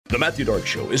The Matthew Dark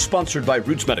Show is sponsored by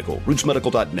Roots Medical,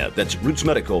 rootsmedical.net. That's Roots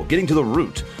Medical, getting to the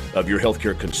root of your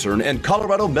healthcare concern, and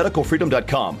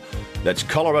ColoradoMedicalFreedom.com. That's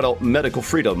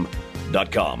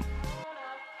ColoradoMedicalFreedom.com.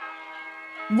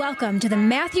 Welcome to the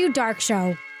Matthew Dark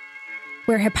Show,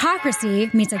 where hypocrisy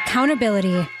meets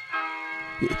accountability.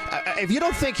 If you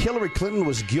don't think Hillary Clinton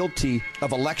was guilty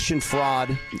of election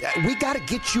fraud, we got to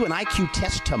get you an IQ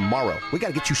test tomorrow. We got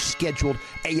to get you scheduled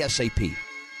ASAP.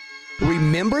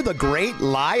 Remember the great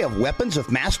lie of weapons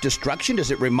of mass destruction? Does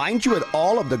it remind you at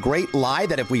all of the great lie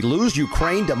that if we lose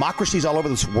Ukraine, democracies all over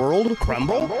this world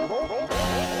crumble?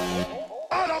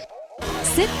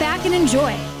 Sit back and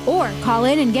enjoy, or call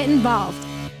in and get involved.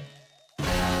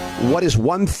 What is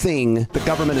one thing the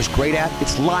government is great at?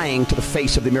 It's lying to the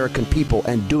face of the American people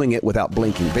and doing it without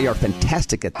blinking. They are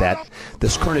fantastic at that.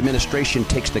 This current administration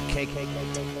takes the cake.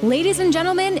 Ladies and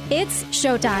gentlemen, it's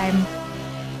showtime.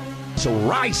 So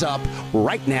rise up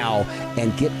right now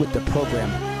and get with the program.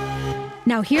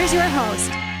 Now here's your host.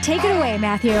 Take it away,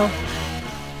 Matthew.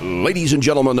 Ladies and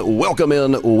gentlemen, welcome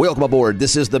in, welcome aboard.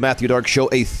 This is the Matthew Dark Show,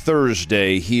 a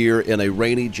Thursday here in a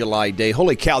rainy July day.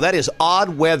 Holy cow, that is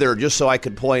odd weather, just so I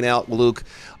could point out, Luke.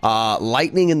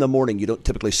 Lightning in the morning. You don't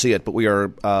typically see it, but we are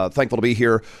thankful to be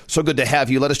here. So good to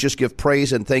have you. Let us just give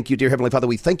praise and thank you, dear Heavenly Father.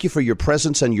 We thank you for your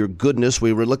presence and your goodness.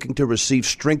 We were looking to receive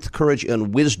strength, courage,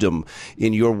 and wisdom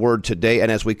in your word today.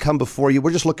 And as we come before you, we're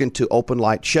just looking to open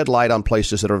light, shed light on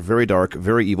places that are very dark,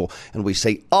 very evil. And we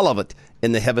say all of it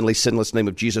in the heavenly, sinless name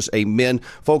of Jesus. Amen.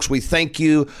 Folks, we thank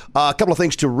you. A couple of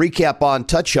things to recap on,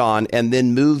 touch on, and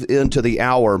then move into the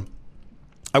hour.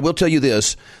 I will tell you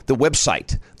this, the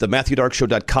website,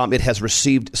 thematthewdarkshow.com, it has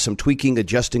received some tweaking,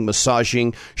 adjusting,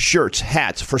 massaging, shirts,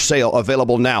 hats for sale,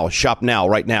 available now. Shop now,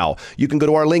 right now. You can go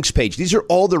to our links page. These are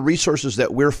all the resources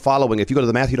that we're following. If you go to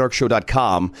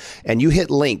thematthewdarkshow.com and you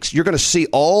hit links, you're going to see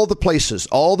all the places,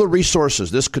 all the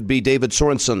resources. This could be David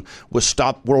Sorensen with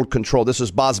Stop World Control. This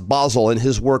is Boz Basel and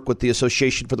his work with the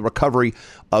Association for the Recovery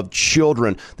of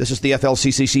Children. This is the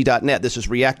FLCCC.net. This is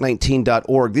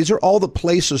React19.org. These are all the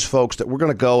places, folks, that we're going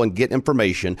to go and get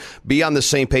information, be on the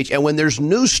same page. And when there's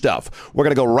new stuff, we're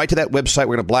going to go right to that website.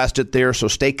 We're going to blast it there. So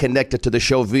stay connected to the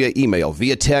show via email,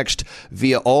 via text,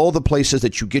 via all the places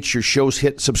that you get your shows.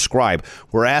 Hit subscribe.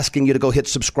 We're asking you to go hit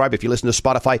subscribe. If you listen to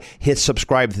Spotify, hit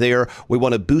subscribe there. We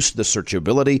want to boost the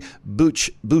searchability,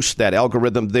 boost that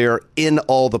algorithm there in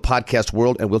all the podcast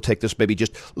world. And we'll take this maybe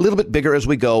just a little bit bigger as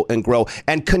we go and grow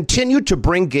and continue to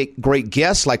bring great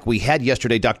guests like we had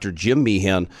yesterday. Dr. Jim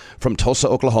Meehan from Tulsa,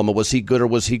 Oklahoma. Was he good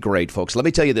or was he great, folks? Let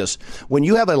me tell you this. When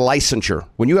you have a licensure,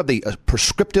 when you have the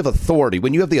prescriptive authority,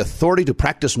 when you have the authority to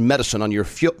practice medicine on your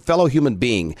fellow human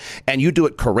being, and you do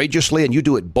it courageously, and you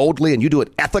do it boldly, and you do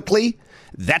it ethically,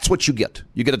 that's what you get.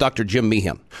 You get a Dr. Jim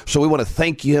Meehan. So we want to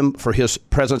thank him for his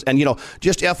presence. And,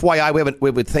 just FYI,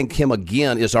 we would thank him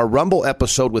again, is our Rumble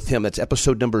episode with him. That's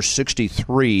episode number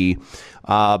 63,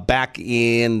 back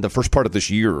in the first part of this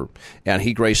year. And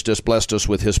he graced us, blessed us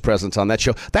with his presence on that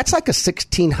show. That's like a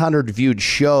 1,600 viewed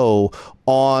show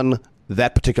on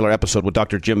that particular episode with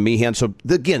Dr. Jim Meehan. So,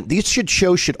 again, these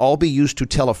shows should all be used to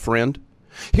tell a friend.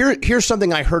 Here's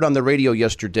something I heard on the radio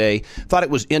yesterday. Thought it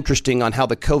was interesting on how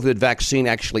the COVID vaccine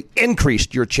actually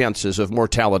increased your chances of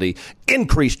mortality,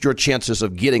 increased your chances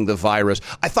of getting the virus.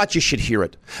 I thought you should hear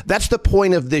it. That's the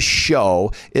point of this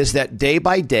show, is that day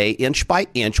by day, inch by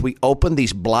inch, we open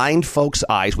these blind folks'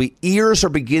 eyes. Ears are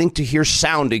beginning to hear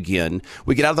sound again.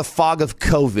 We get out of the fog of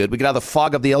COVID. We get out of the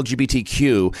fog of the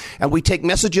LGBTQ. And we take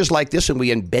messages like this and we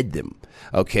embed them.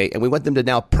 Okay, and we want them to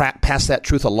now pass that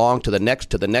truth along to the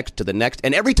next, to the next, to the next.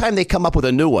 And every time they come up with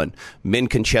a new one, men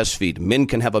can chest feed, men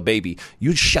can have a baby.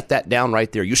 You shut that down right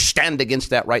there. You stand against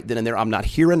that right then and there. I'm not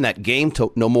hearing that game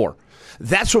no more.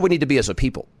 That's where we need to be as a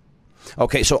people.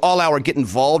 Okay, so all hour, get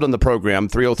involved in the program,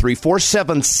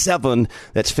 303-477,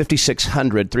 that's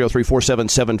 5600,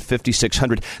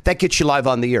 303-477-5600. That gets you live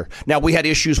on the air. Now, we had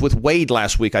issues with Wade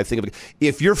last week, I think.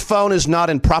 If your phone is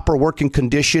not in proper working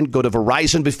condition, go to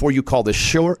Verizon before you call the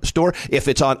store. If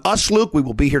it's on us, Luke, we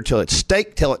will be here till it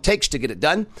takes to get it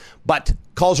done. But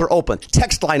calls are open.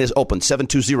 Text line is open,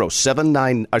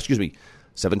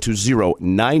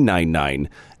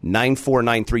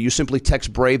 720-999-9493. You simply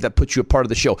text BRAVE. That puts you a part of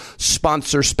the show.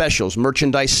 Sponsor specials,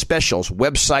 merchandise specials,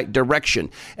 website direction.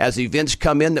 As events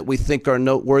come in that we think are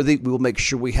noteworthy, we will make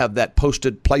sure we have that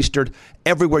posted, plastered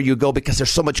everywhere you go, because there's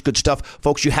so much good stuff.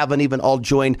 Folks, you haven't even all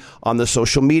joined on the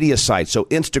social media side. So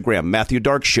Instagram, Matthew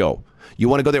Dark Show. You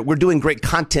want to go there. We're doing great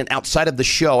content outside of the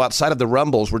show, outside of the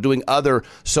Rumbles. We're doing other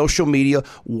social media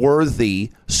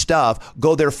worthy stuff.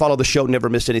 Go there, follow the show. Never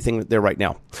miss anything there right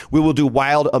now. We will do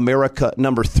Wild America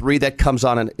 #3. That comes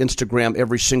on Instagram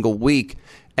every single week.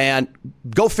 And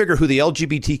go figure who the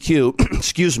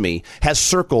LGBTQ, has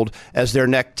circled as their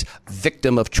next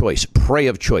victim of choice, prey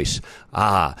of choice.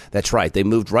 Ah, that's right. They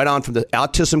moved right on from the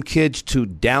autism kids to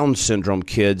Down syndrome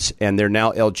kids, and they're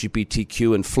now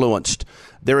LGBTQ influenced.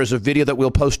 There is a video that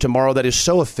we'll post tomorrow that is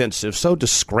so offensive, so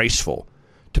disgraceful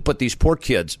to put these poor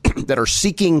kids that are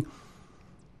seeking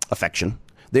affection.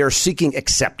 They are seeking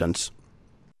acceptance.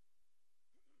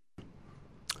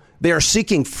 They are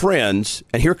seeking friends,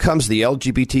 and here comes the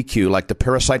LGBTQ, like the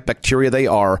parasite bacteria they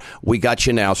are. We got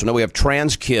you now. So now we have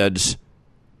trans kids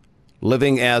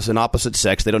living as an opposite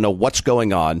sex. They don't know what's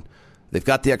going on. They've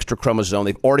got the extra chromosome.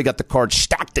 They've already got the cards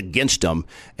stacked against them.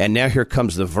 And now here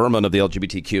comes the vermin of the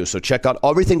LGBTQ. So check out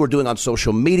everything we're doing on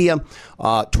social media,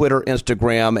 Twitter,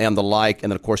 Instagram, and the like.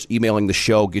 And then, of course, emailing the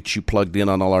show gets you plugged in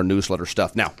on all our newsletter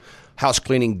stuff. Now, house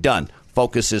cleaning done.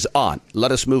 Focus is on.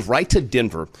 Let us move right to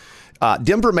Denver.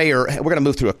 Denver mayor, we're going to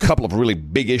move through a couple of really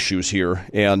big issues here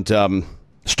and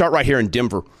start right here in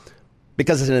Denver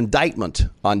because it's an indictment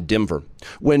on Denver.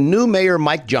 When new mayor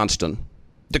Mike Johnston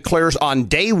declares on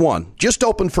day one, just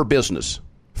open for business,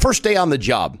 first day on the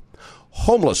job,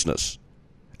 homelessness,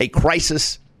 a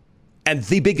crisis, and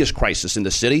the biggest crisis in the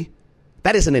city,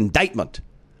 that is an indictment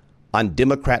on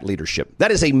Democrat leadership. That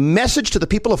is a message to the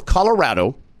people of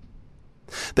Colorado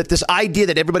that this idea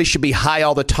that everybody should be high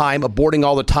all the time, aborting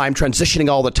all the time, transitioning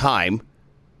all the time,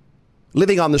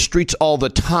 living on the streets all the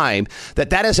time,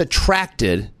 that has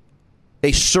attracted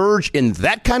a surge in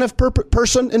that kind of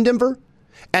person in Denver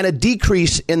and a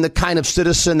decrease in the kind of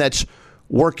citizen that's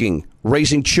working,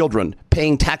 raising children,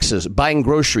 paying taxes, buying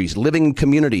groceries, living in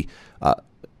community,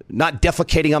 not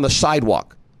defecating on the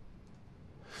sidewalk.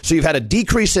 So you've had a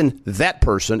decrease in that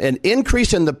person, an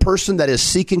increase in the person that is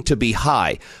seeking to be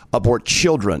high, abort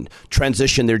children,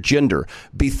 transition their gender,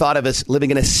 be thought of as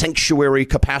living in a sanctuary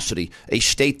capacity, a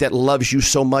state that loves you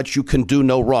so much you can do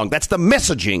no wrong. That's the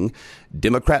messaging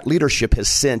Democrat leadership has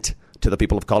sent to the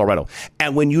people of Colorado.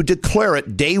 And when you declare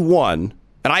it day one,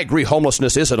 and I agree,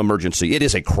 homelessness is an emergency. It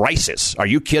is a crisis. Are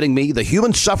you kidding me? The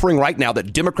human suffering right now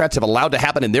that Democrats have allowed to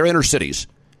happen in their inner cities,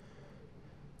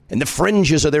 in the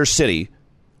fringes of their city,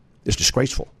 is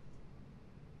disgraceful.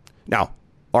 Now,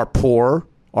 our poor,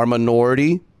 our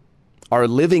minority, are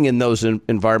living in those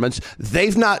environments.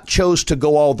 They've not chose to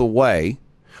go all the way,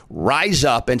 rise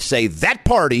up and say that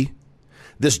party,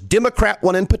 this Democrat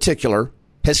one in particular,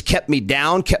 has kept me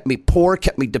down, kept me poor,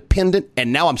 kept me dependent,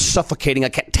 and now I'm suffocating. I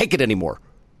can't take it anymore.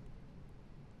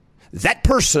 That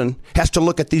person has to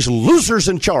look at these losers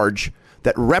in charge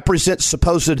that represent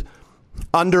supposed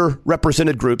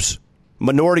underrepresented groups,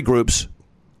 minority groups,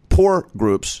 poor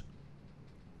groups.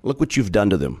 Look what you've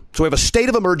done to them. So we have a state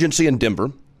of emergency in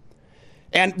Denver.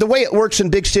 And the way it works in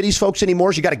big cities, folks, anymore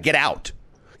is you got to get out.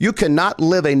 You cannot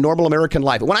live a normal American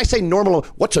life. When I say normal,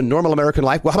 what's a normal American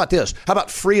life? Well, how about this? How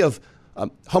about free of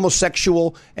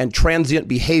homosexual and transient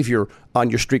behavior on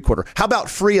your street corner? How about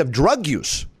free of drug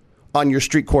use on your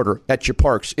street corner, at your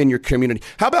parks, in your community?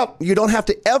 How about you don't have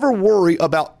to ever worry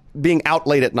about being out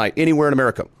late at night anywhere in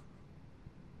America?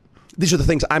 These are the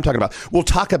things I'm talking about. We'll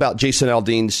talk about Jason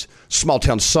Aldean's Small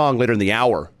Town Song later in the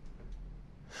hour.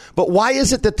 But why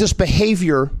is it that this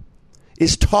behavior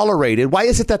is tolerated? Why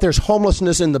is it that there's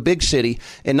homelessness in the big city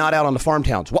and not out on the farm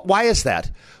towns? Why is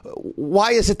that?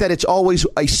 Why is it that it's always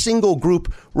a single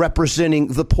group representing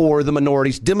the poor, the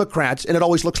minorities, Democrats, and it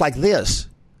always looks like this?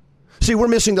 See, we're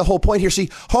missing the whole point here. See,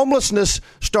 homelessness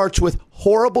starts with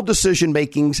horrible decision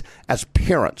makings as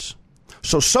parents.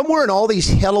 So somewhere in all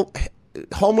these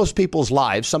homeless people's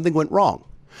lives, something went wrong.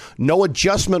 No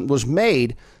adjustment was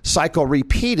made. Cycle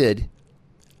repeated.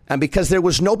 And because there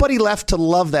was nobody left to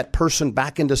love that person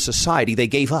back into society, they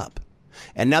gave up.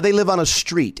 And now they live on a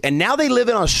street. And now they live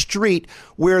on a street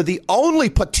where the only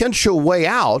potential way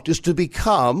out is to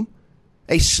become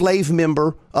a slave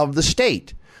member of the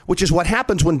state, which is what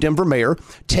happens when Denver mayor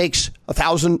takes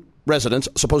 1,000 residents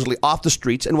supposedly off the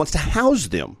streets and wants to house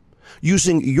them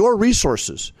using your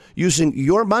resources, using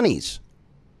your monies.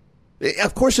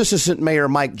 Of course, this isn't Mayor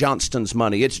Mike Johnston's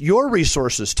money. It's your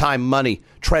resources, time, money,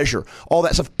 treasure, all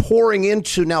that stuff pouring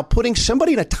into now putting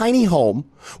somebody in a tiny home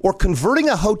or converting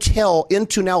a hotel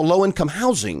into now low-income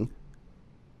housing.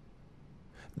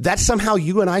 That's somehow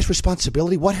you and I's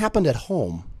responsibility. What happened at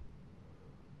home?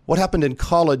 What happened in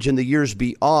college in the years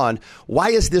beyond? Why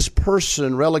is this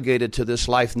person relegated to this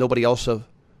life nobody else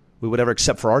we would ever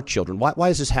accept for our children? Why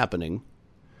is this happening?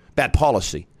 Bad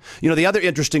policy. The other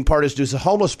interesting part is, does a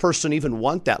homeless person even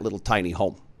want that little tiny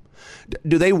home?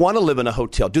 Do they want to live in a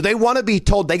hotel? Do they want to be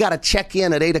told they got to check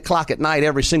in at 8 o'clock at night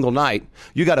every single night?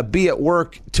 You got to be at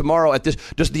work tomorrow at this.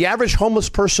 Does the average homeless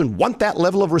person want that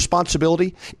level of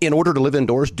responsibility in order to live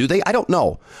indoors? Do they? I don't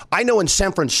know. I know in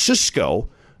San Francisco,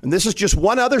 and this is just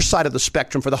one other side of the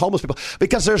spectrum for the homeless people,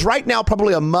 because there's right now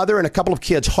probably a mother and a couple of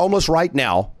kids homeless right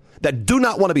now that do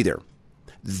not want to be there.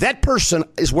 That person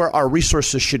is where our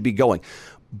resources should be going.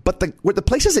 But the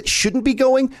places it shouldn't be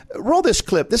going, roll this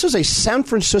clip. This is a San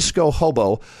Francisco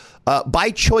hobo, by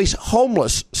choice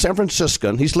homeless San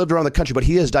Franciscan. He's lived around the country, but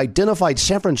he has identified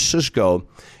San Francisco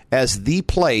as the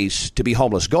place to be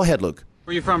homeless. Go ahead, Luke.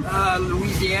 Where are you from?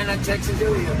 Louisiana, Texas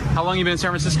area. How long have you been in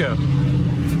San Francisco?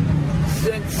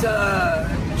 Since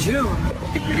June.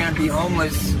 If you're going to be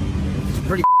homeless, it's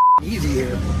pretty easy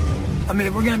here. I mean,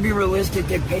 if we're going to be realistic,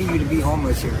 they pay you to be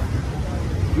homeless here.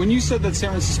 When you said that San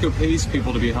Francisco pays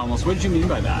people to be homeless, what did you mean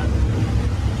by that?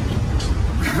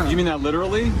 You mean that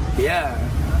literally? Yeah.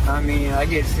 I mean, I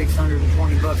get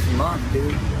 $620 a month,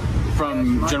 dude.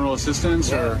 From general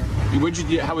assistance, yeah.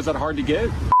 Or how was that hard to get?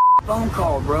 Phone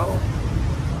call, bro.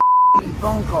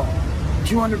 Phone call.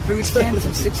 200 food stamps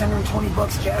and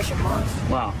 $620 cash a month.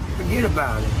 Wow. Forget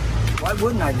about it. Why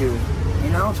wouldn't I do it?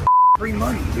 It's free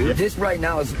money, dude. Yeah. This right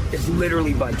now is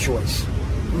literally by choice.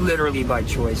 Literally by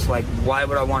choice. Like, why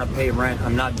would I want to pay rent?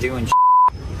 I'm not doing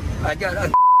I got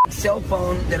a cell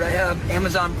phone that I have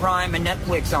Amazon Prime and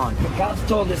Netflix on. The cops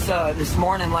told us this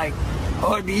morning, like,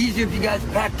 oh, it'd be easier if you guys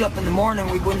packed up in the morning.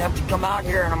 We wouldn't have to come out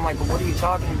here. And I'm like, well, what are you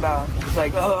talking about? It's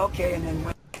like, oh, okay. And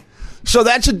then... So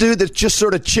that's a dude that's just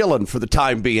sort of chilling for the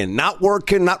time being, not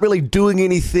working, not really doing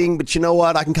anything. But you know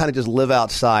what? I can kind of just live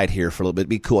outside here for a little bit,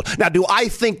 be cool. Now, do I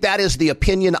think that is the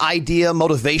opinion, idea,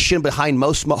 motivation behind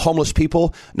most homeless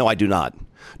people? No, I do not.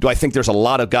 Do I think there's a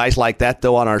lot of guys like that,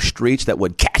 though, on our streets that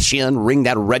would cash in, ring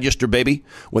that register, baby,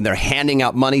 when they're handing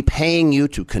out money, paying you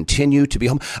to continue to be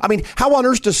home? I mean, how on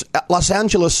earth does Los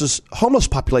Angeles' homeless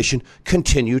population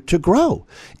continue to grow?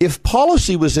 If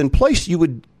policy was in place, you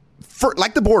would...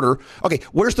 like the border, okay,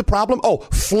 where's the problem? Oh,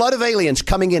 flood of aliens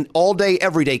coming in all day,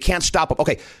 every day, can't stop them.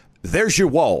 Okay, there's your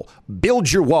wall.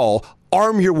 Build your wall.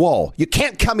 Arm your wall. You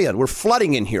can't come in. We're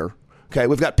flooding in here. Okay,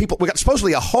 we've got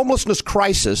supposedly a homelessness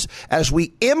crisis as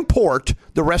we import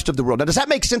the rest of the world. Now, does that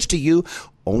make sense to you?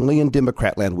 Only in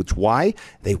Democrat land, which why?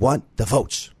 They want the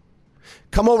votes.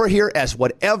 Come over here as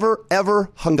whatever, ever,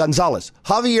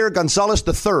 Javier Gonzalez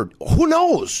III. Who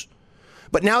knows?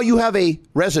 But now you have a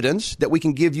residence that we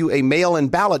can give you a mail-in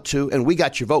ballot to, and we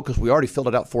got your vote because we already filled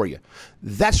it out for you.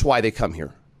 That's why they come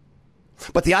here.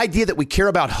 But the idea that we care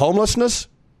about homelessness,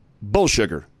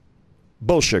 bullsugar.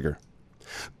 Bullsugar.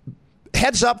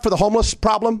 Heads up for the homeless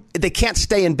problem, they can't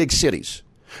stay in big cities.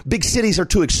 Big cities are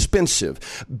too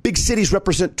expensive. Big cities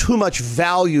represent too much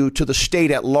value to the state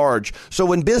at large. So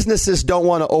when businesses don't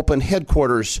want to open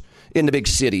headquarters in the big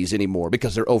cities anymore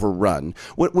because they're overrun,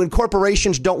 when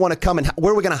corporations don't want to come and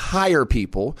where are we going to hire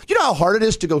people? You know how hard it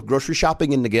is to go grocery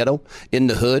shopping in the ghetto, in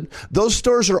the hood? Those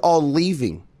stores are all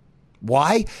leaving.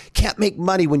 Why? Can't make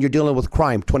money when you're dealing with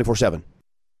crime 24/7.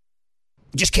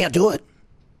 You just can't do it.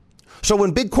 So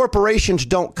when big corporations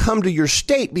don't come to your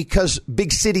state because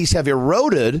big cities have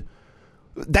eroded,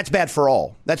 that's bad for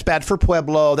all. That's bad for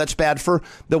Pueblo. That's bad for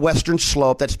the Western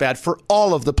Slope. That's bad for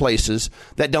all of the places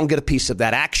that don't get a piece of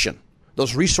that action.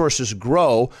 Those resources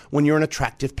grow when you're an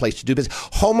attractive place to do business.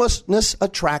 Homelessness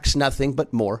attracts nothing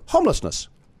but more homelessness,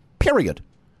 period.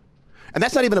 And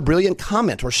that's not even a brilliant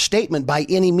comment or statement by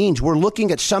any means. We're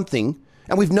looking at something,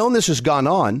 and we've known this has gone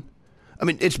on. I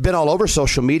mean, it's been all over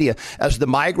social media as the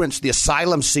migrants, the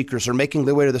asylum seekers are making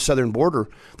their way to the southern border.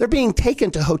 They're being taken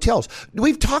to hotels.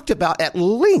 We've talked about at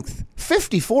length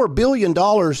 $54 billion.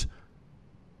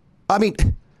 I mean,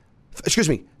 excuse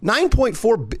me,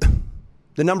 9.4.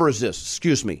 The number is this,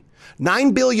 excuse me,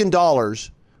 $9 billion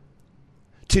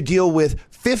to deal with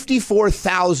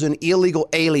 54,000 illegal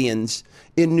aliens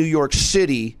in New York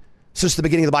City since the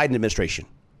beginning of the Biden administration.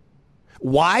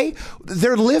 Why?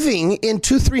 They're living in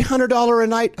 $200-300 a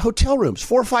night hotel rooms,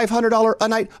 $400 or $500 a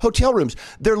night hotel rooms.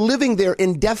 They're living there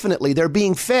indefinitely. They're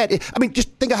being fed. I mean,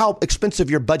 just think of how expensive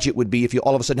your budget would be if you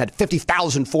all of a sudden had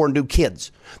 50,004 new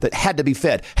kids that had to be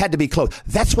fed, had to be clothed.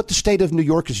 That's what the state of New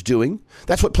York is doing.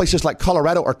 That's what places like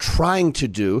Colorado are trying to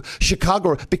do.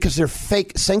 Chicago, because they're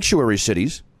fake sanctuary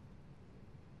cities.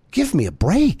 Give me a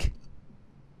break.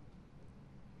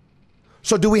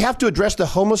 So do we have to address the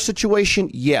homeless situation?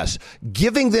 Yes.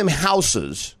 Giving them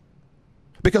houses.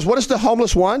 Because what does the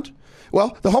homeless want?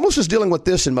 Well, the homeless is dealing with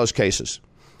this in most cases.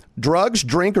 Drugs,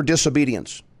 drink, or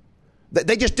disobedience.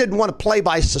 They just didn't want to play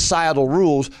by societal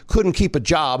rules, couldn't keep a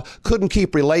job, couldn't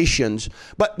keep relations.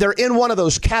 But they're in one of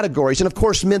those categories. And, of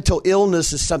course, mental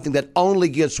illness is something that only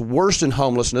gets worse than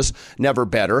homelessness, never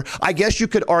better. I guess you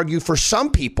could argue for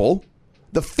some people,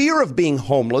 the fear of being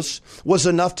homeless was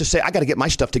enough to say, I got to get my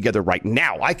stuff together right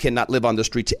now. I cannot live on the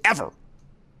streets ever.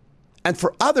 And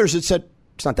for others, it said,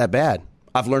 it's not that bad.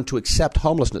 I've learned to accept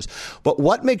homelessness. But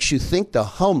what makes you think the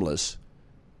homeless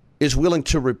is willing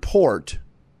to report,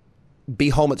 be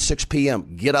home at 6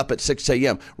 p.m., get up at 6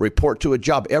 a.m., report to a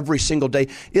job every single day?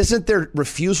 Isn't their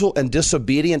refusal and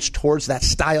disobedience towards that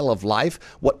style of life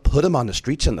what put them on the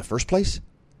streets in the first place?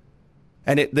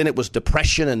 And then it was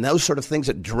depression and those sort of things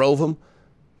that drove them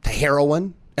to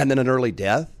heroin and then an early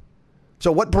death.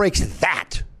 So what breaks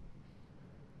that?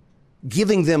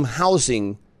 Giving them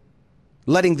housing,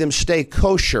 letting them stay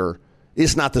kosher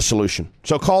is not the solution.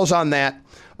 So calls on that.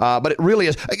 But it really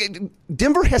is.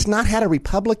 Denver has not had a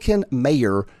Republican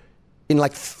mayor in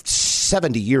like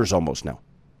 70 years almost now.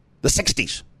 The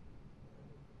 60s.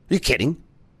 Are you kidding?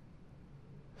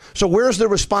 So where's the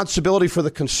responsibility for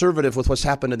the conservative with what's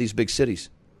happened to these big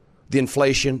cities? The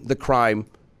inflation, the crime,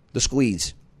 the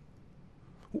squeeze.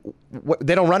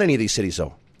 They don't run any of these cities,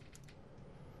 though.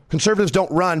 Conservatives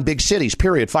don't run big cities,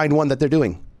 period. Find one that they're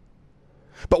doing.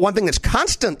 But one thing that's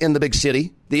constant in the big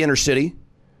city, the inner city,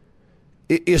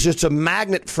 is it's a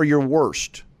magnet for your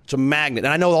worst. It's a magnet.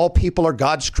 And I know all people are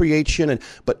God's creation,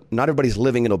 but not everybody's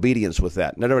living in obedience with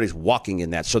that. Not everybody's walking in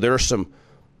that. So there are some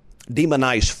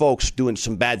demonized folks doing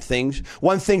some bad things.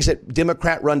 One thing that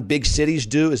Democrat-run big cities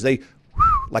do is they,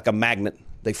 like a magnet,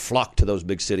 they flock to those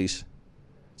big cities.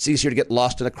 It's easier to get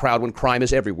lost in a crowd when crime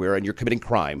is everywhere and you're committing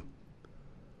crime.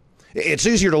 It's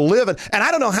easier to live in. And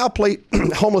I don't know how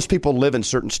homeless people live in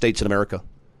certain states in America.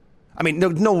 I mean,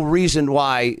 no reason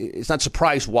why. It's not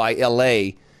surprised why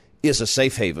L.A. is a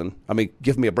safe haven. I mean,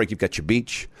 give me a break. You've got your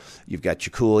beach. You've got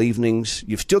your cool evenings.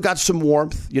 You've still got some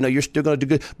warmth. You know, you're still going to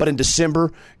do good. But in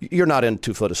December, you're not in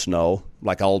 2 foot of snow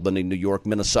like Albany, New York,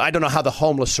 Minnesota. I don't know how the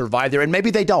homeless survive there. And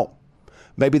maybe they don't.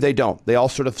 Maybe they don't. They all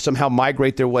sort of somehow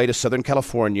migrate their way to Southern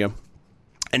California.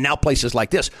 And now places like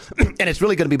this. And it's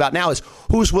really going to be about now is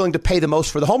who's willing to pay the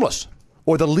most for the homeless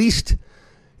or the least.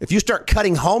 If you start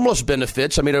cutting homeless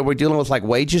benefits, I mean, are we dealing with like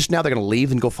wages now? They're going to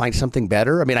leave and go find something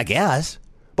better? I mean, I guess.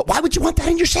 But why would you want that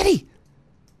in your city?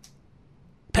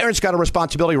 Parents got a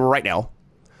responsibility right now.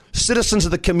 Citizens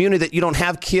of the community that you don't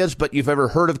have kids, but you've ever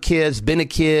heard of kids, been a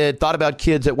kid, thought about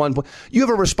kids at one point. You have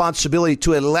a responsibility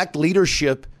to elect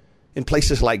leadership in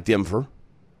places like Denver,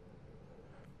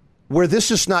 where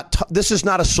this is not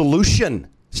a solution.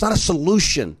 It's not a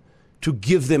solution to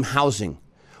give them housing.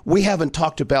 We haven't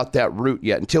talked about that root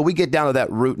yet. Until we get down to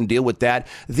that root and deal with that,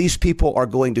 these people are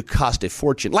going to cost a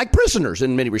fortune, like prisoners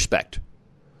in many respects.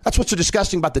 That's what's so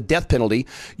disgusting about the death penalty.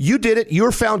 You did it, you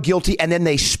were found guilty, and then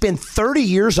they spend 30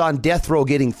 years on death row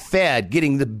getting fed,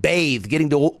 getting to bathe, getting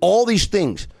to all these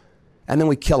things. And then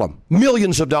we kill them.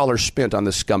 Millions of dollars spent on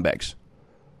the scumbags.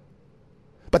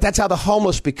 But that's how the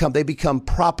homeless become. They become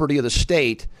property of the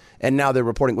state, and now they're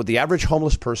reporting. Would the average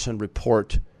homeless person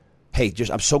report, hey,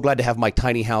 I'm so glad to have my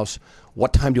tiny house.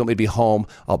 What time do you want me to be home?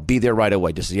 I'll be there right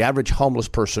away. Does the average homeless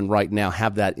person right now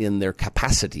have that in their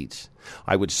capacities?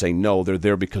 I would say no. They're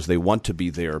there because they want to be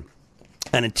there.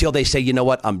 And until they say, you know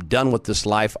what, I'm done with this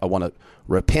life. I want to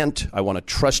repent. I want to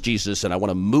trust Jesus, and I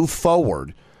want to move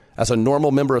forward as a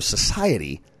normal member of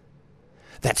society.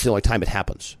 That's the only time it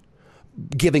happens.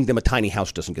 Giving them a tiny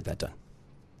house doesn't get that done.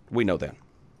 We know that.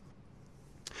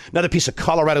 Another piece of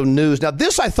Colorado news. Now,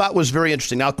 this I thought was very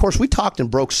interesting. Now, of course, we talked and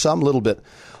broke some little bit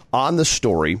on the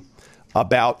story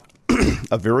about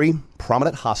a very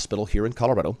prominent hospital here in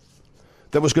Colorado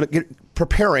that was going to get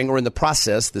preparing or in the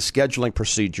process, the scheduling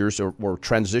procedures or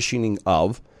transitioning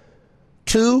of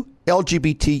 2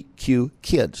 LGBTQ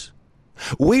kids.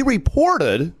 We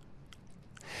reported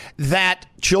that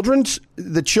the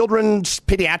children's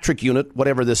pediatric unit,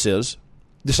 whatever this is,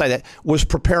 decided that was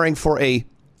preparing for a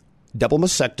double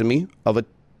mastectomy of a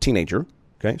teenager.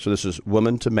 Okay, so this is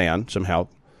woman to man somehow.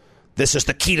 This is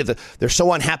the key to they're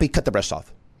so unhappy, cut the breast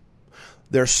off.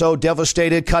 They're so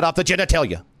devastated, cut off the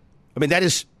genitalia. I mean, that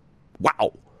is,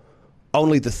 wow.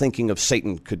 Only the thinking of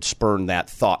Satan could spurn that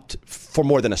thought for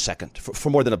more than a second, for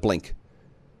more than a blink.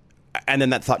 And then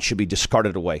that thought should be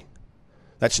discarded away.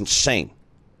 That's insane.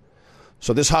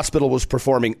 So this hospital was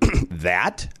performing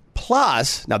that.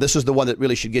 Plus, now this is the one that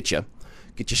really should get your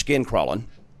skin crawling.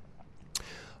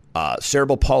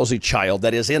 Cerebral palsy child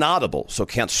that is inaudible, so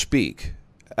can't speak,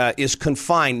 is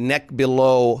confined neck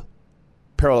below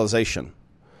paralyzation,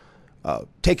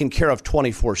 taken care of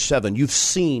 24/7. You've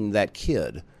seen that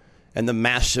kid. and the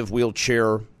massive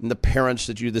wheelchair and the parents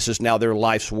this is now their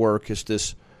life's work is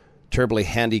this terribly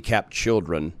handicapped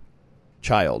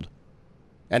child.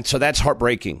 And so that's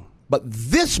heartbreaking. But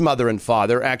this mother and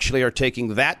father actually are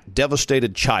taking that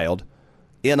devastated child,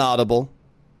 inaudible,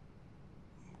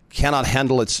 cannot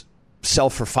handle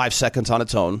itself for 5 seconds on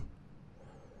its own,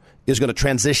 is going to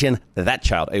transition that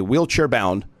child, a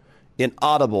wheelchair-bound,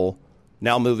 inaudible,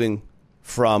 now moving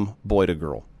from boy to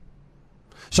girl.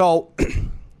 So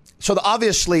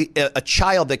obviously a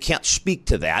child that can't speak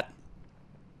to that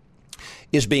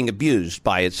is being abused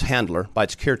by its handler, by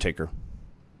its caretaker.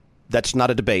 That's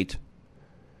not a debate.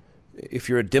 If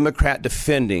you're a Democrat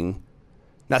defending,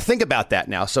 now think about that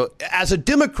now. So as a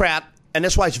Democrat, and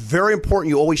that's why it's very important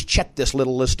you always check this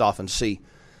little list off and see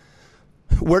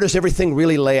where does everything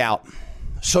really lay out.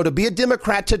 So to be a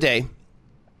Democrat today,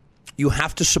 you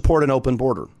have to support an open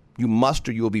border. You must,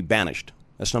 or you will be banished.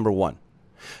 That's number one.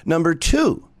 Number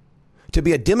two, to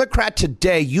be a Democrat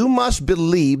today, you must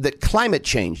believe that climate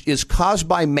change is caused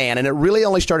by man, and it really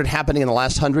only started happening in the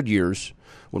last 100 years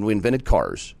when we invented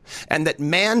cars, and that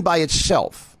man by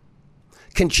itself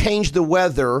can change the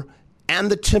weather and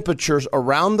the temperatures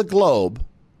around the globe,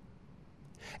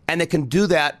 and it can do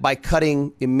that by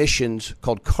cutting emissions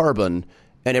called carbon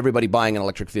and everybody buying an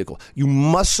electric vehicle. You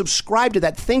must subscribe to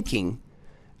that thinking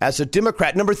as a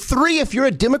Democrat. Number three, if you're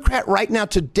a Democrat right now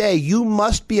today, you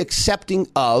must be accepting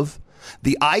of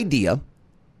the idea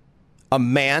a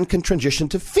man can transition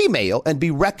to female and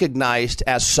be recognized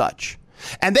as such.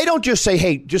 And they don't just say,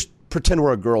 hey, just pretend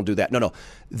we're a girl, do that. No.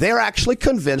 They're actually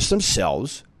convinced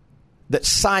themselves that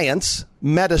science,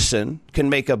 medicine can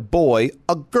make a boy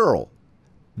a girl.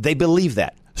 They believe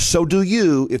that. So do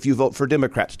you if you vote for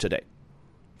Democrats today.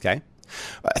 Okay?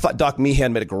 I thought Doc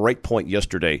Meehan made a great point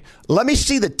yesterday. Let me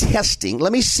see the testing.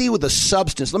 Let me see with the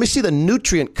substance. Let me see the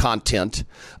nutrient content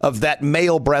of that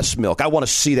male breast milk. I want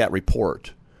to see that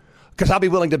report. Because I'll be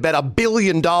willing to bet $1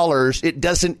 billion it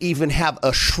doesn't even have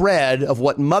a shred of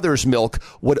what mother's milk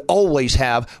would always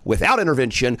have without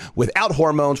intervention, without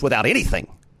hormones, without anything.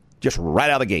 Just right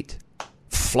out of the gate.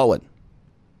 Flowing.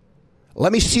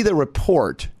 Let me see the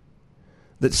report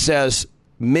that says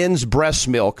men's breast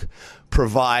milk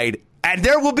provide, and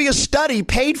there will be a study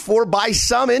paid for by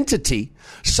some entity,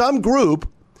 some group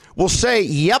will say,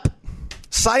 yep,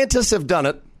 scientists have done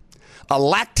it. A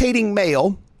lactating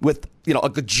male with a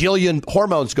gajillion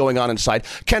hormones going on inside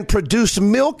can produce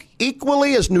milk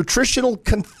equally as nutritional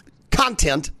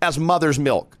content as mother's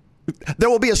milk. There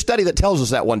will be a study that tells us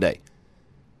that one day.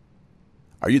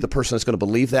 Are you the person that's going to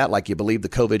believe that? Like you believe the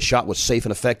COVID shot was safe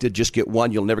and effective? Just get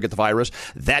one, you'll never get the virus.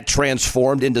 That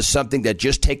transformed into something that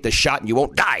just take the shot and you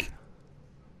won't die.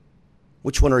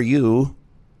 Which one are you?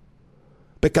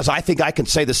 Because I think I can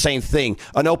say the same thing.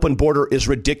 An open border is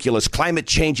ridiculous. Climate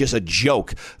change is a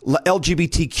joke.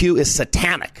 LGBTQ is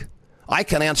satanic. I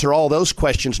can answer all those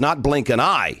questions, not blink an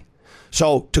eye.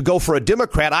 So to go for a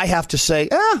Democrat, I have to say,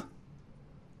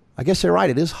 I guess they're right.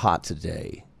 It is hot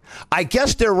today. I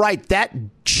guess they're right. That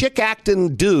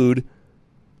chick-acting dude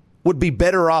would be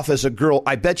better off as a girl.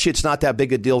 I bet you it's not that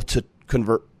big a deal to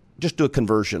convert. Just do a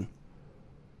conversion.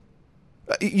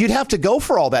 You'd have to go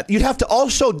for all that. You'd have to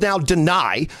also now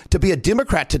deny, to be a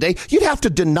Democrat today, you'd have to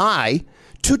deny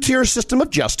two-tier system of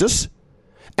justice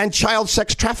and child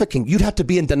sex trafficking. You'd have to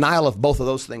be in denial of both of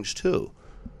those things, too.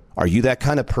 Are you that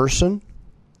kind of person?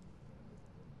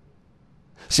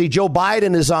 See, Joe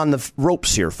Biden is on the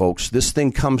ropes here, folks. This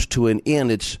thing comes to an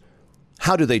end. It's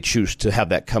how do they choose to have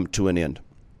that come to an end?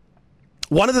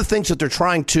 One of the things that they're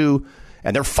trying to,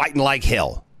 and they're fighting like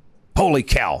hell. Holy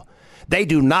cow. They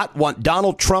do not want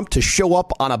Donald Trump to show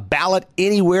up on a ballot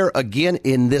anywhere again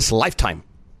in this lifetime.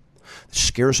 It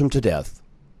scares them to death.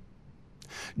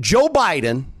 Joe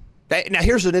Biden, now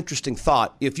here's an interesting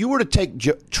thought. If you were to take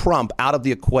Trump out of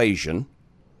the equation,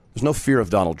 there's no fear of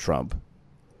Donald Trump.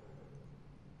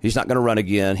 He's not going to run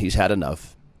again. He's had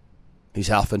enough.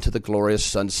 He's off into the glorious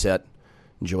sunset,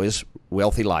 enjoy his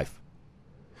wealthy life.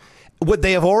 Would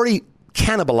they have already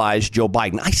cannibalized Joe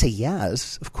Biden? I say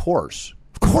yes, of course.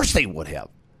 Of course they would have.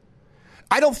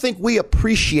 I don't think we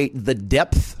appreciate the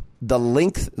depth, the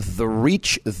length, the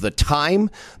reach, the time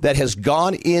that has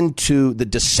gone into the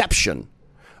deception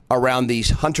around these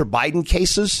Hunter Biden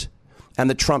cases and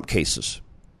the Trump cases.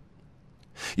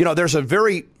 There's a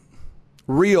very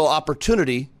real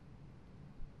opportunity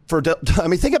for,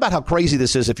 think about how crazy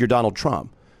this is if you're Donald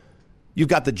Trump. You've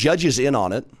got the judges in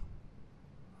on it.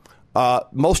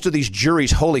 Most of these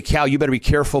juries, holy cow, you better be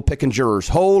careful picking jurors.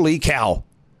 Holy cow.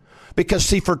 Because,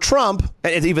 see, for Trump,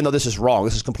 and even though this is wrong,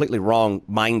 this is completely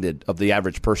wrong-minded of the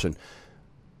average person,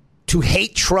 to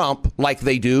hate Trump like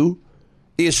they do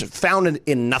is found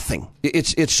in nothing.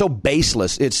 It's so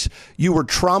baseless. You were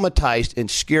traumatized and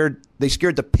scared. They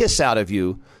scared the piss out of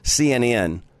you,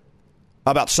 CNN,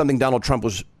 about something Donald Trump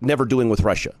was never doing with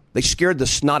Russia. They scared the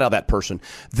snot out of that person.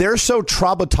 They're so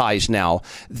traumatized now.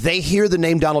 They hear the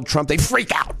name Donald Trump. They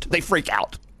freak out.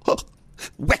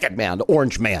 Wicked man, the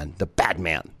orange man, the bad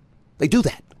man. They do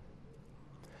that.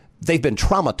 They've been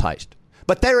traumatized.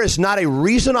 But there is not a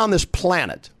reason on this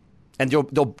planet, and Joe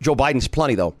Biden's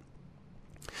plenty, though,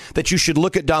 that you should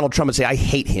look at Donald Trump and say, I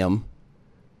hate him.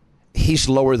 He's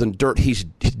lower than dirt. He's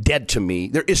dead to me.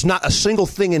 There is not a single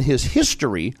thing in his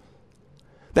history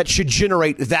that should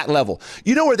generate that level.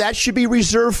 You know where that should be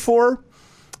reserved for?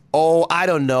 Oh, I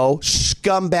don't know.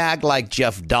 Scumbag like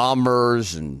Jeff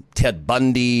Dahmer's and Ted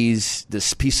Bundy's,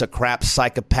 this piece of crap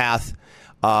psychopath,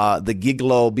 the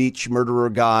Gigolo Beach murderer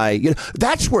guy. You know,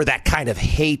 that's where that kind of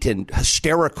hate and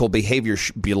hysterical behavior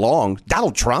belongs.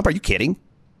 Donald Trump, are you kidding?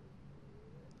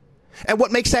 And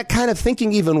what makes that kind of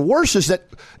thinking even worse is that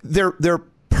they're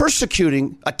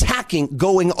persecuting, attacking,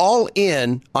 going all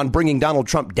in on bringing Donald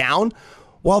Trump down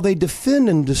while they defend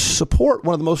and support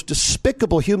one of the most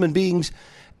despicable human beings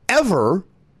ever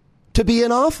to be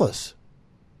in office.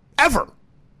 Ever.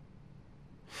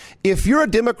 If you're a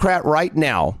Democrat right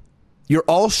now, you're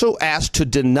also asked to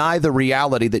deny the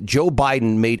reality that Joe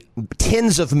Biden made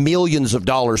tens of millions of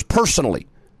dollars personally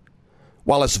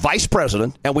while as vice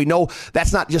president. And we know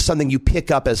that's not just something you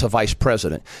pick up as a vice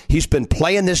president. He's been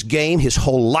playing this game his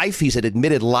whole life. He's an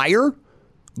admitted liar.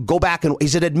 Go back and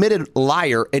he's an admitted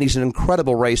liar, and he's an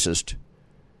incredible racist.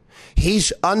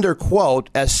 He's under quote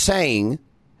as saying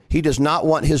he does not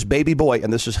want his baby boy,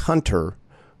 and this is Hunter,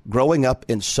 growing up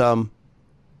in some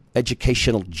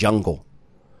educational jungle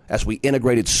as we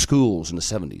integrated schools in the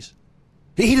 70s.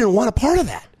 He didn't want a part of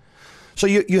that. So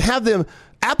you have them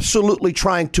absolutely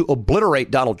trying to obliterate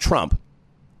Donald Trump,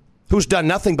 who's done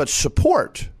nothing but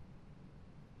support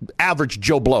average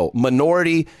Joe Blow,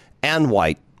 minority and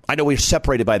white. I know we're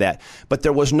separated by that, but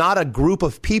there was not a group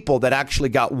of people that actually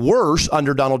got worse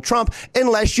under Donald Trump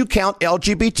unless you count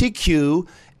LGBTQ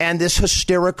and this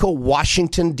hysterical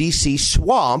Washington, D.C.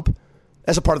 swamp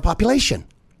as a part of the population.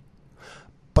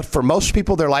 But for most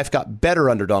people, their life got better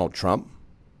under Donald Trump.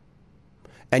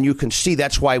 And you can see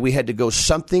that's why we had to go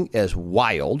something as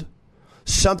wild,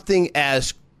 something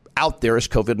as out there as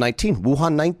COVID-19,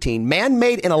 Wuhan 19,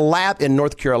 man-made in a lab in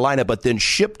North Carolina, but then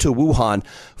shipped to Wuhan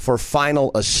for final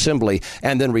assembly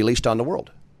and then released on the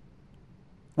world.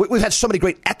 We've had so many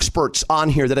great experts on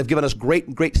here that have given us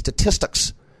great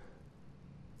statistics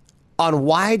on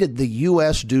why did the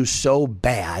U.S. do so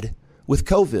bad with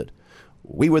COVID.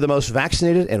 We were the most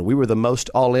vaccinated, and we were the most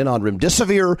all in on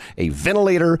remdesivir, a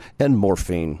ventilator, and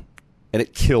morphine. And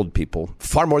it killed people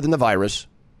far more than the virus.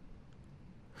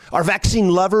 Our vaccine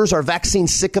lovers, our vaccine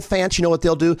sycophants, you know what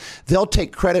they'll do? They'll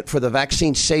take credit for the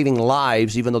vaccine saving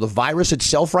lives, even though the virus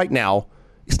itself right now,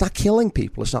 it's not killing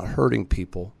people. It's not hurting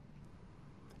people.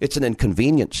 It's an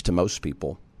inconvenience to most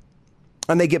people.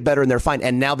 And they get better and they're fine.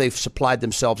 And now they've supplied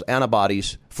themselves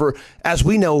antibodies for, as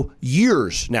we know,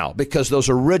 years now, because those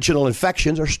original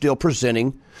infections are still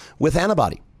presenting with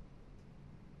antibody.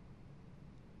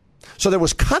 So there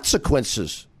was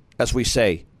consequences, as we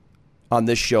say on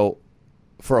this show,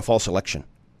 for a false election.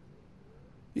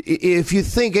 If you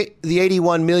think the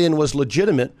 81 million was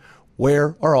legitimate,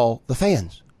 where are all the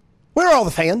fans? Where are all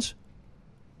the fans?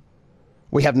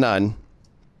 We have none.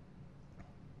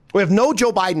 We have no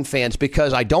Joe Biden fans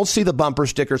because I don't see the bumper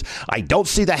stickers. I don't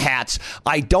see the hats.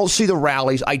 I don't see the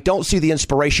rallies. I don't see the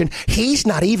inspiration. He's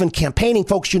not even campaigning,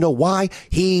 folks. You know why?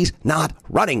 He's not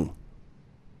running.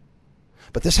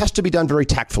 But this has to be done very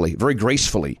tactfully, very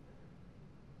gracefully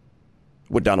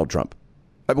with Donald Trump.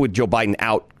 With Joe Biden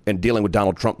out and dealing with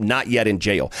Donald Trump, not yet in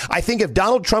jail. I think if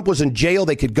Donald Trump was in jail,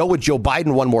 they could go with Joe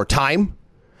Biden one more time.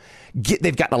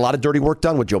 They've gotten a lot of dirty work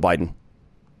done with Joe Biden.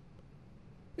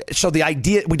 So the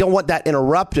idea, we don't want that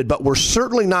interrupted, but we're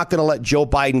certainly not going to let Joe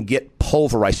Biden get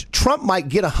pulverized. Trump might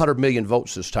get 100 million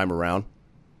votes this time around.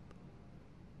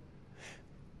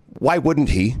 Why wouldn't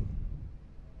he?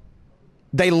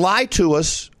 They lie to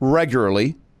us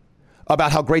regularly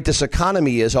about how great this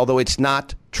economy is, although it's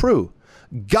not true.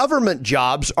 Government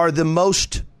jobs are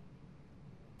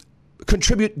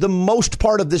contribute the most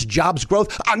part of this jobs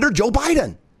growth under Joe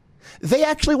Biden. They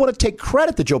actually want to take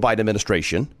credit, the Joe Biden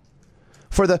administration,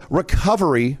 for the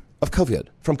recovery of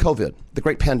from COVID, the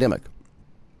great pandemic.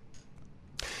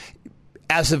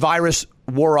 As the virus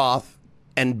wore off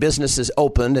and businesses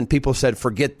opened and people said,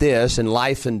 forget this, and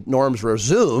life and norms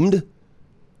resumed,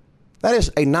 that is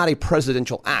not a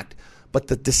presidential act. But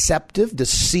the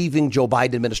deceiving Joe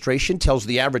Biden administration tells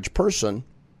the average person,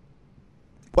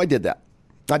 why did that?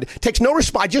 Takes no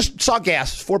response. I just saw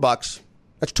gas, $4.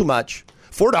 That's too much.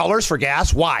 $4 for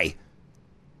gas. Why?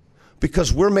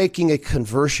 Because we're making a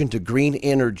conversion to green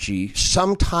energy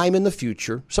sometime in the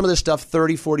future. Some of this stuff,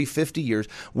 30, 40, 50 years.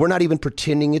 We're not even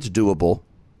pretending it's doable.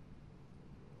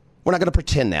 We're not going to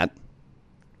pretend that.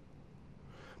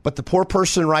 But the poor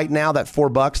person right now, that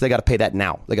 $4, they got to pay that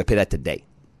now. They got to pay that today.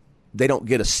 They don't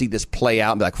get to see this play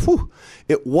out and be like, whew,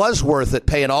 it was worth it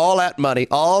paying all that money,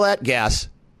 all that gas.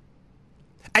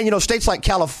 And, you know, states like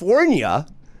California,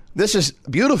 this is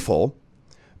beautiful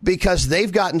because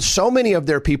they've gotten so many of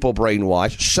their people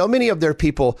brainwashed, so many of their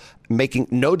people making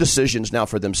no decisions now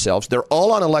for themselves. They're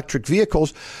all on electric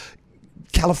vehicles.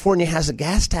 California has a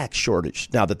gas tax shortage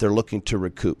now that they're looking to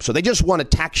recoup. So they just want to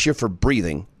tax you for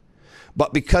breathing.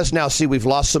 But because now, see, we've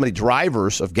lost so many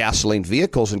drivers of gasoline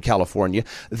vehicles in California,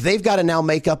 they've got to now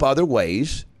make up other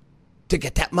ways to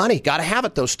get that money. Got to have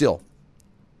it, though, still.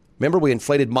 Remember, we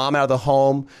inflated mom out of the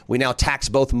home. We now tax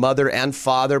both mother and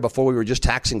father. Before we were just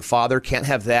taxing father. Can't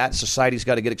have that. Society's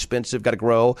got to get expensive, got to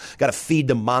grow, got to feed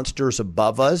the monsters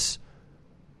above us.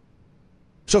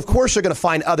 So, of course, they're going to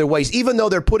find other ways, even though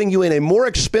they're putting you in a more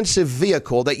expensive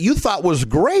vehicle that you thought was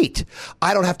great.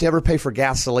 I don't have to ever pay for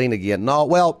gasoline again. No,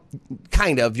 well,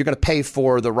 kind of. You're going to pay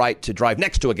for the right to drive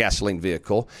next to a gasoline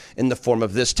vehicle in the form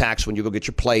of this tax when you go get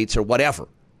your plates or whatever.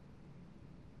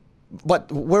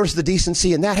 But where's the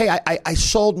decency in that? Hey, I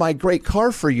sold my great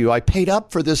car for you. I paid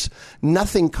up for this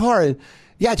nothing car. And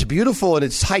yeah, it's beautiful and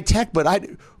it's high tech, but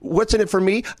what's in it for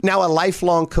me? Now a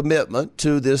lifelong commitment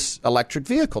to this electric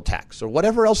vehicle tax or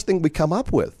whatever else thing we come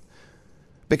up with.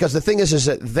 Because the thing is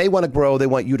that they want to grow. They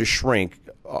want you to shrink.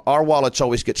 Our wallets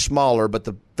always get smaller, but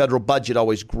the federal budget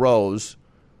always grows.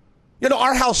 You know,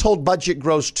 our household budget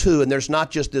grows too. And there's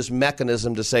not just this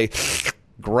mechanism to say,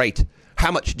 great,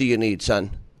 how much do you need,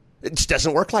 son? It just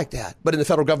doesn't work like that. But in the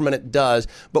federal government, it does.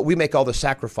 But we make all the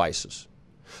sacrifices.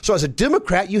 So as a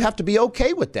Democrat, you have to be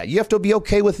okay with that. You have to be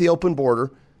okay with the open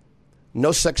border,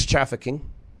 no sex trafficking,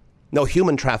 no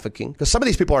human trafficking, because some of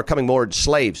these people are coming more as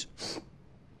slaves,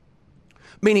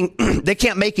 meaning they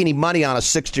can't make any money on a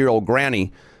 60-year-old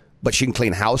granny, but she can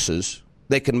clean houses.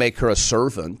 They can make her a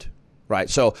servant, right?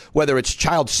 So whether it's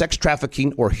child sex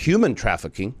trafficking or human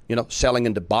trafficking, you know, selling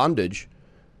into bondage,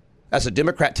 as a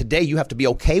Democrat today, you have to be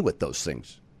okay with those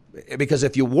things. Because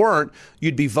if you weren't,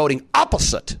 you'd be voting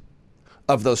opposite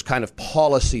of those kind of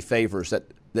policy favors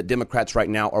that Democrats right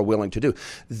now are willing to do.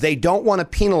 They don't want to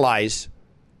penalize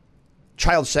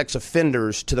child sex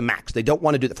offenders to the max. They don't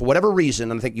want to do that for whatever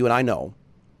reason, and I think you and I know.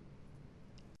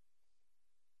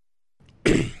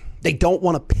 They don't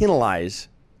want to penalize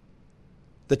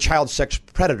the child sex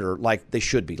predator like they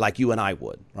should be, like you and I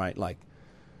would, right? Like,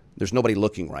 there's nobody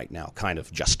looking right now, kind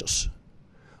of justice.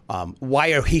 Why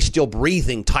are he still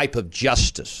breathing type of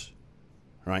justice,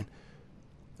 right?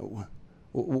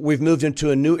 We've moved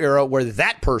into a new era where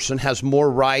that person has more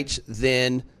rights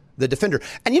than the defender.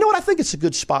 And you know what? I think it's a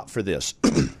good spot for this.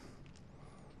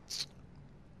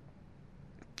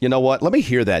 You know what? Let me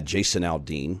hear that, Jason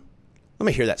Aldean. Let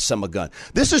me hear that son of a gun.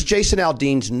 This is Jason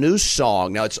Aldean's new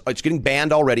song. Now, it's getting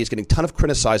banned already. It's getting a ton of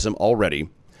criticism already.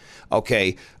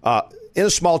 Okay, in a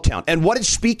small town. And what it's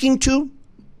speaking to?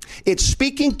 It's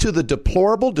speaking to the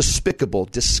deplorable, despicable,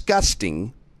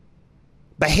 disgusting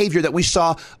behavior that we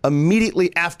saw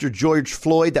immediately after George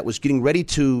Floyd that was getting ready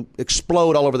to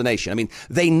explode all over the nation. I mean,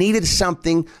 they needed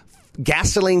something,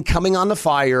 gasoline coming on the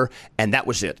fire, and that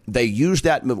was it. They used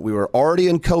that. We were already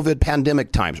in COVID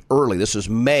pandemic times early. This is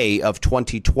May of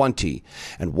 2020.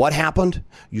 And what happened?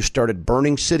 You started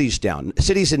burning cities down.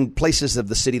 Cities in places of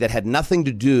the city that had nothing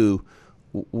to do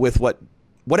with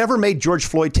whatever made George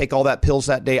Floyd take all that pills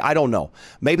that day. I don't know.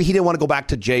 Maybe he didn't want to go back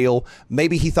to jail.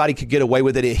 Maybe he thought he could get away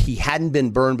with it. He hadn't been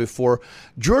burned before.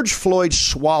 George Floyd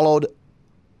swallowed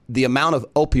the amount of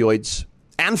opioids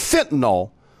and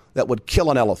fentanyl that would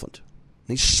kill an elephant.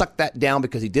 He sucked that down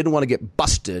because he didn't want to get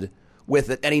busted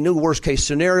with it. And he knew worst case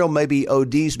scenario, maybe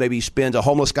ODs, maybe he spends, a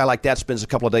homeless guy like that spends a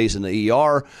couple of days in the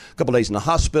ER, a couple of days in the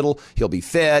hospital. He'll be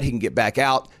fed. He can get back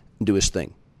out and do his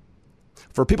thing.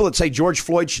 For people that say George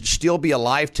Floyd should still be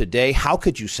alive today, how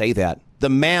could you say that? The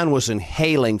man was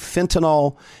inhaling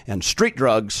fentanyl and street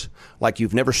drugs like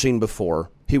you've never seen before.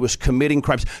 He was committing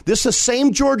crimes. This is the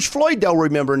same George Floyd they'll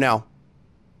remember now.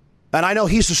 And I know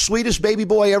he's the sweetest baby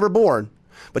boy ever born.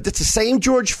 But it's the same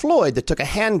George Floyd that took a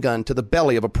handgun to the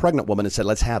belly of a pregnant woman and said,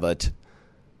 let's have it.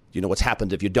 You know what's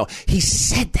happened if you don't? He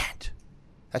said that.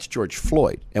 That's George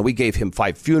Floyd. And we gave him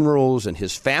 5 funerals, and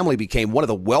his family became one of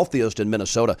the wealthiest in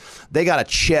Minnesota. They got a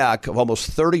check of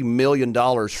almost $30 million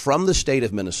from the state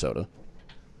of Minnesota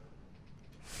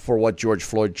for what George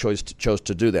Floyd chose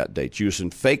to do that day, using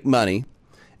fake money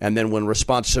And then when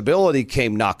responsibility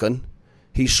came knocking,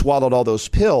 he swallowed all those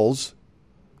pills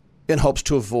in hopes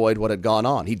to avoid what had gone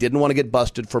on. He didn't want to get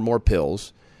busted for more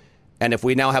pills. And if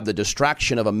we now have the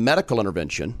distraction of a medical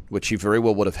intervention, which he very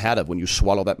well would have had when you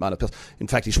swallow that amount of pills. In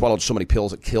fact, he swallowed so many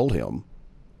pills it killed him.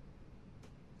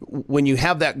 When you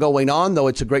have that going on, though,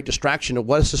 it's a great distraction of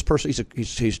what is this person?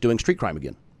 He's doing street crime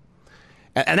again.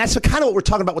 And that's kind of what we're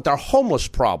talking about with our homeless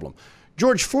problem.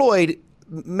 George Floyd,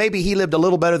 maybe he lived a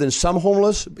little better than some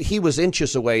homeless. He was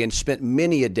inches away and spent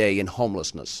many a day in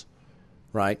homelessness,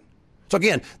 right? So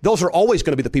again, those are always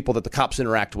going to be the people that the cops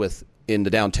interact with in the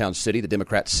downtown city, the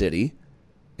Democrat city,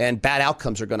 and bad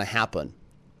outcomes are going to happen.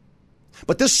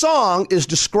 But this song is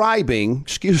describing,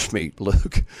 excuse me,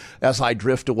 Luke, as I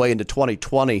drift away into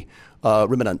 2020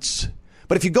 remnants.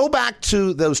 But if you go back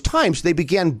to those times, they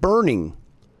began burning.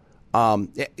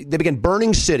 They began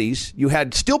burning cities. You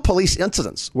had still police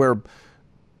incidents where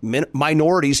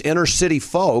minorities, inner city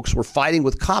folks were fighting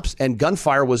with cops and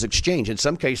gunfire was exchanged. In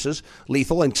some cases,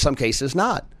 lethal, in some cases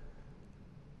not.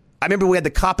 I remember we had the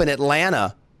cop in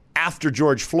Atlanta after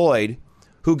George Floyd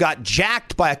who got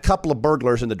jacked by a couple of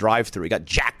burglars in the drive-thru. He got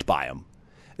jacked by them.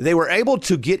 They were able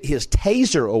to get his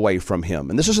taser away from him.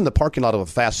 And this is in the parking lot of a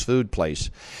fast food place.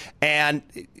 And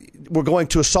we're going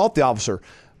to assault the officer.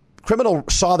 Criminal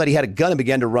saw that he had a gun and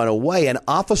began to run away. An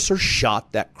officer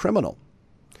shot that criminal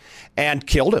and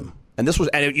killed him. And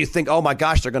you think, oh my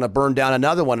gosh, they're going to burn down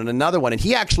another one and another one. And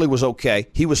he actually was okay.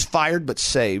 He was fired but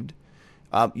saved.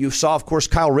 You saw, of course,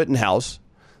 Kyle Rittenhouse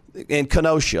in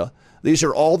Kenosha. These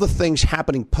are all the things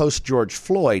happening post George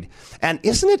Floyd. And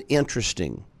isn't it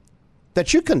interesting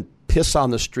that you can piss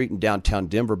on the street in downtown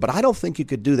Denver, but I don't think you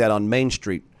could do that on Main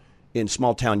Street in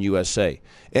small town USA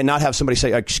and not have somebody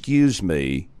say, excuse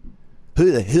me,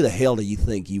 who the hell do you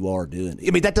think you are doing?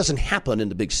 I mean, that doesn't happen in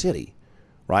the big city,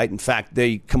 right? In fact,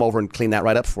 they come over and clean that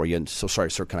right up for you. And so, sorry,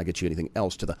 sir, can I get you anything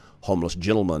else? To the homeless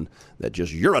gentleman that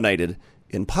just urinated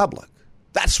in public.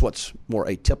 That's what's more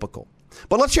atypical.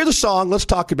 But let's hear the song. Let's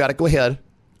talk about it. Go ahead.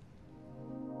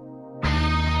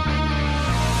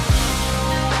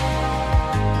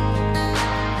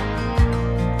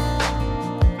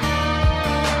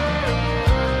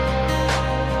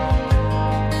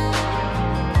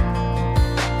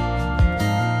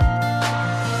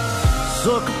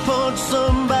 Sucker punch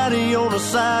somebody on a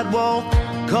sidewalk,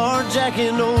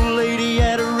 carjacking old lady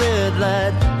at a red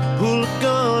light, pull a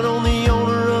gun on the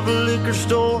owner of a liquor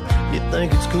store. You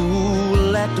think it's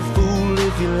cool, act a fool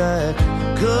if you like.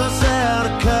 Cuss out a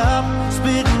cop,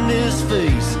 spit in his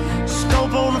face,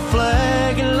 stomp on the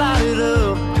flag and light it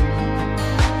up.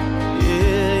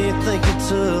 Yeah, you think it's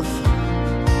tough.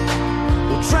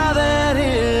 Well, try that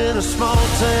in a small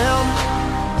town,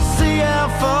 see how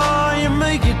far you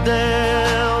make it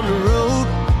down the road.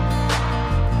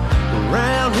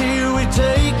 Around here we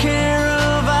take care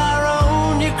of our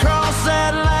own. You cross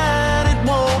that line, it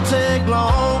won't take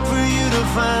long for you to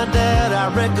find out. I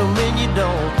recommend you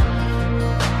don't.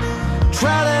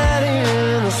 Try that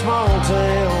in a small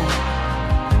town.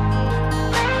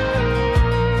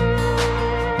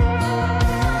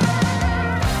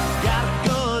 Got a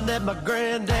gun that my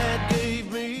granddad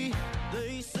gave me.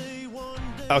 They say one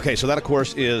day. Okay, so that, of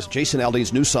course, is Jason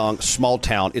Aldean's new song, Small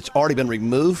Town. It's already been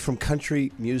removed from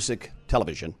country music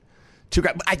television.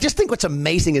 I just think what's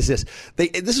amazing is this.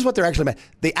 This is what they're actually mad.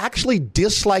 They actually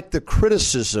dislike the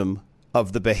criticism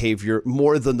of the behavior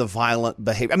more than the violent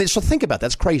behavior. I mean, so think about that.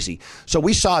 That's crazy. So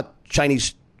we saw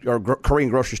Chinese or Korean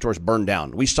grocery stores burn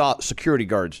down. We saw security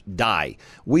guards die.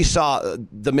 We saw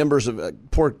the members of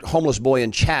poor homeless boy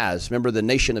in Chaz. Remember the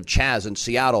nation of Chaz in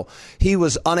Seattle? He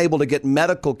was unable to get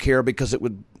medical care because it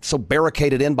was so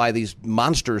barricaded in by these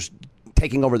monsters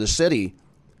taking over the city.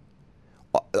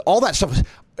 All that stuff.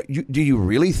 Do you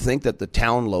really think that the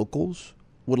town locals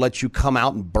would let you come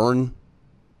out and burn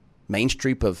Main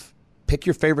Street of pick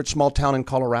your favorite small town in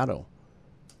Colorado?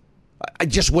 It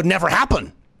just would never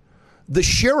happen. The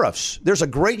sheriffs, there's a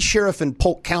great sheriff in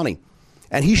Polk County,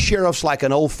 and he sheriffs like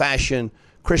an old-fashioned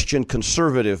Christian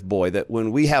conservative boy that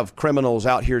when we have criminals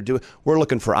out here we're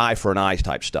looking for eye for an eye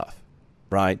type stuff,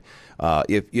 right?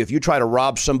 If you try to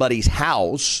rob somebody's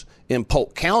house in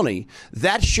Polk County,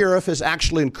 that sheriff has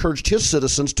actually encouraged his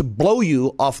citizens to blow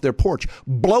you off their porch,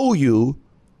 blow you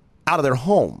out of their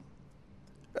home,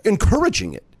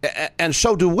 encouraging it. And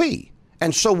so do we.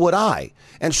 And so would I.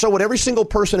 And so would every single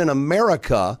person in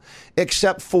America,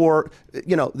 except for,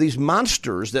 these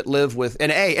monsters that live with,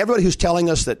 and everybody who's telling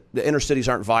us that the inner cities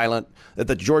aren't violent, that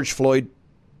the George Floyd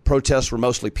protests were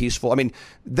mostly peaceful. I mean,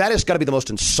 that has got to be the most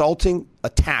insulting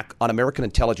attack on American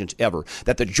intelligence ever,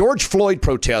 that the George Floyd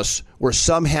protests were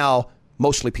somehow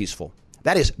mostly peaceful.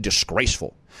 That is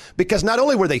disgraceful. Because not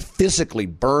only were they physically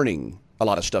burning a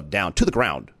lot of stuff down to the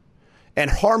ground and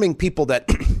harming people that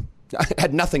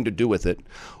had nothing to do with it,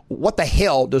 what the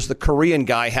hell does the Korean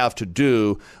guy have to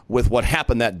do with what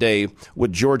happened that day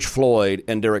with George Floyd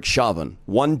and Derek Chauvin?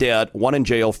 One dead, one in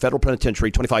jail, federal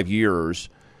penitentiary, 25 years,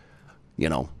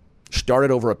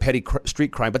 started over a petty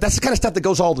street crime. But that's the kind of stuff that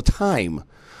goes all the time.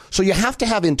 So you have to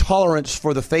have intolerance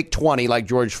for the fake 20 like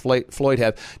George Floyd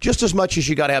had, just as much as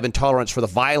you got to have intolerance for the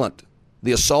violent,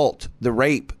 the assault, the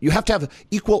rape. You have to have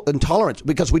equal intolerance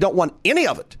because we don't want any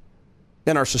of it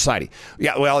in our society.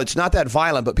 Yeah, well, it's not that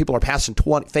violent, but people are passing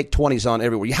fake 20s on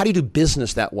everywhere. How do you do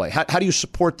business that way? How do you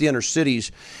support the inner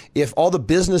cities if all the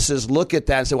businesses look at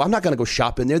that and say, well, I'm not going to go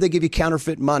shop in there. They give you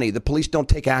counterfeit money. The police don't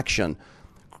take action.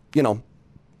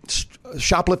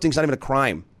 Shoplifting's not even a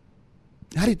crime.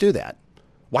 How do you do that?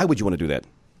 Why would you want to do that?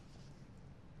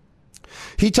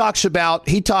 He talks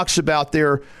about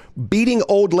their beating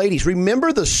old ladies.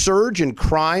 Remember the surge in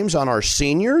crimes on our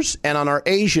seniors and on our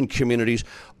Asian communities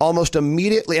almost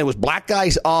immediately, and it was black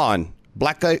guys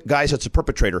guys that's a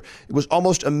perpetrator. It was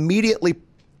almost immediately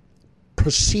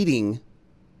preceding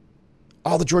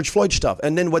all the George Floyd stuff.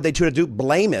 And then what they try to do,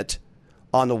 blame it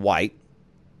on the white,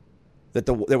 that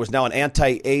there was now an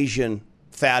anti-Asian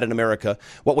fad in America.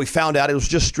 What we found out, it was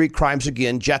just street crimes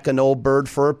again. Jack an old bird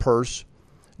for a purse.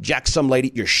 Jack some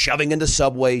lady. You're shoving into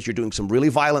subways. You're doing some really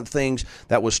violent things.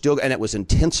 And it was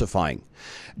intensifying.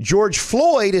 George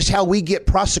Floyd is how we get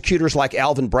prosecutors like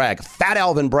Alvin Bragg, fat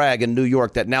Alvin Bragg in New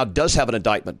York, that now does have an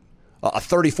indictment, a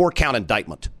 34-count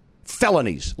indictment,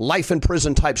 felonies, life in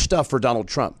prison type stuff for Donald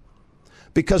Trump.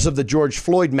 Because of the George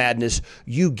Floyd madness,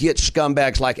 you get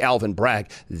scumbags like Alvin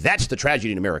Bragg. That's the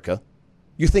tragedy in America.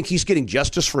 You think he's getting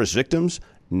justice for his victims?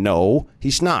 No,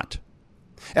 he's not.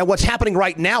 And what's happening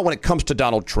right now when it comes to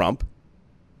Donald Trump,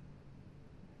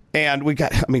 and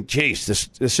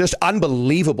it's just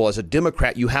unbelievable. As a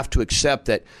Democrat, you have to accept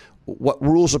that what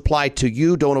rules apply to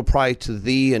you don't apply to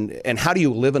thee, and how do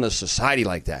you live in a society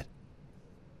like that?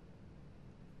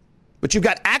 But you've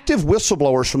got active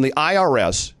whistleblowers from the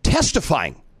IRS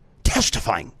testifying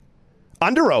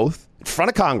under oath in front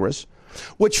of Congress,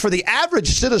 which for the average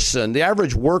citizen, the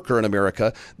average worker in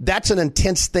America, that's an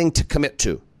intense thing to commit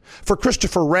to. For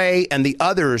Christopher Wray and the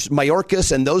others,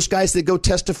 Mayorkas and those guys that go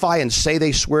testify and say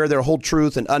they swear their whole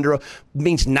truth and under oath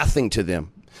means nothing to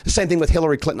them. The same thing with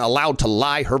Hillary Clinton, allowed to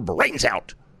lie her brains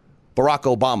out. Barack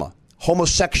Obama,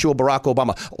 homosexual Barack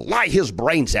Obama, lie his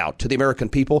brains out to the American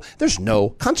people. There's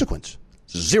no consequence.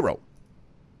 Zero.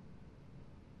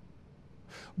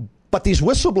 But these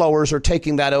whistleblowers are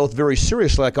taking that oath very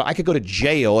seriously. Like, I could go to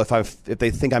jail if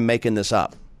they think I'm making this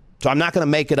up. So I'm not going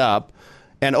to make it up.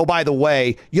 And, oh, by the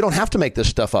way, you don't have to make this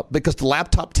stuff up because the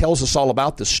laptop tells us all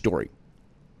about this story.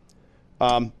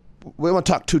 We want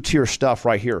to talk two-tier stuff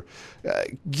right here.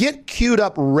 Get queued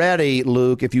up ready,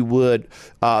 Luke, if you would,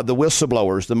 the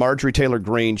whistleblowers, the Marjorie Taylor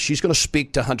Greene. She's going to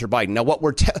speak to Hunter Biden. Now,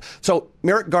 so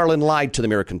Merrick Garland lied to the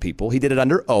American people. He did it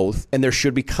under oath, and there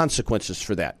should be consequences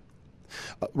for that.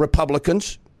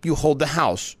 Republicans, you hold the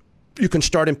House. You can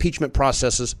start impeachment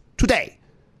processes today.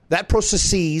 That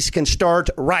processes can start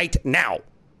right now.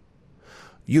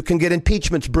 You can get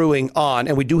impeachments brewing on,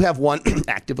 and we do have one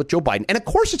active with Joe Biden. And, of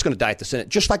course, it's going to die at the Senate,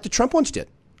 just like the Trump ones did.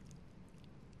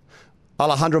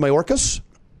 Alejandro Mayorkas,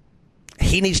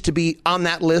 he needs to be on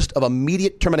that list of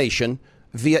immediate termination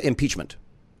via impeachment.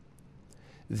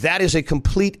 That is a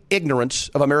complete ignorance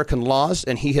of American laws,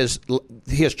 and he has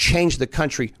changed the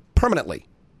country permanently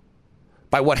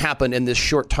by what happened in this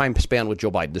short time span with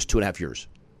Joe Biden, this 2.5 years.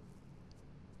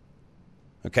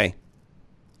 Okay.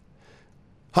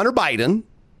 Hunter Biden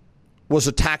was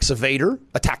a tax evader,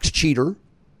 a tax cheater,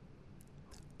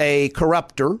 a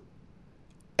corrupter,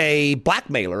 a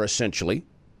blackmailer, essentially,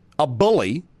 a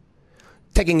bully,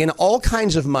 taking in all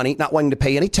kinds of money, not wanting to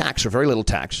pay any tax or very little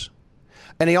tax.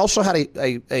 And he also had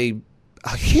a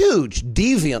huge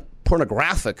deviant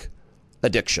pornographic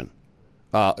addiction,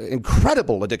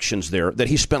 incredible addictions there that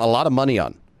he spent a lot of money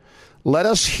on. Let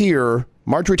us hear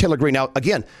Marjorie Taylor Greene. Now,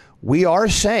 again, we are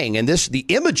saying, and the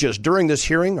images during this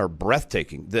hearing are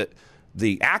breathtaking, that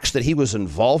the acts that he was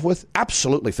involved with,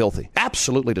 absolutely filthy,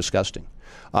 absolutely disgusting.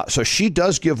 So she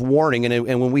does give warning,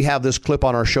 and when we have this clip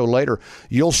on our show later,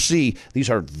 you'll see these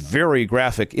are very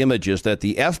graphic images that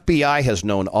the FBI has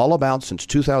known all about since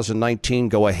 2019.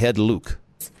 Go ahead, Luke.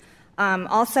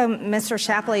 Also, Mr.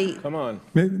 Shapley. Come on.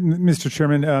 Mr.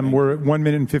 Chairman, we're 1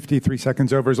 minute and 53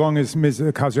 seconds over. As long as Ms.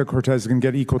 Ocasio-Cortez can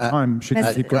get equal time, she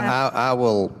can keep going. I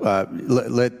will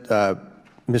let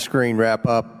Ms. Greene wrap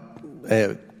up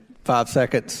 5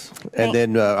 seconds, and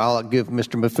then I'll give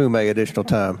Mr. Mafume additional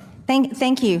time.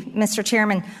 Thank you, Mr.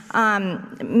 Chairman.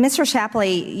 Mr.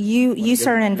 Shapley, you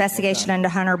started an investigation into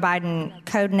Hunter Biden,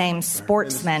 codenamed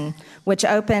Sportsman, which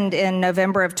opened in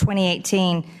November of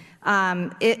 2018.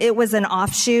 It was an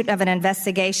offshoot of an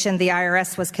investigation the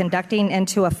IRS was conducting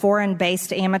into a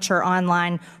foreign-based amateur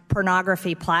online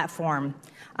pornography platform.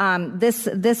 This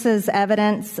is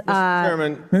evidence of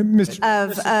Hunter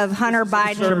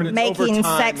Biden making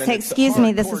sex. Excuse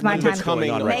me, this is my time.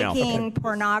 Making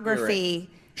pornography.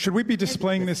 Should we be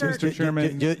displaying this, Mr.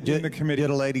 Chairman, in the committee?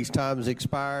 The lady's time has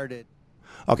expired.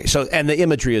 Okay, so, and the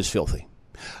imagery is filthy.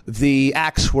 The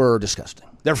acts were disgusting.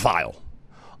 They're vile.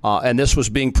 And this was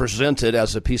being presented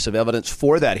as a piece of evidence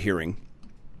for that hearing.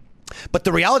 But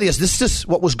the reality is, this is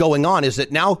what was going on, is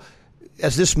that now,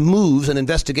 as this moves and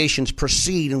investigations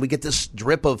proceed and we get this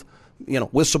drip of,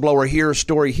 whistleblower here,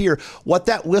 story here, what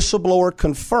that whistleblower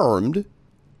confirmed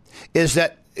is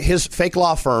that his fake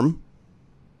law firm,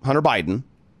 Hunter Biden,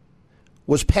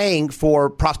 was paying for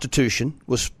prostitution,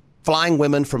 was flying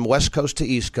women from West Coast to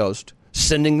East Coast,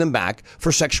 sending them back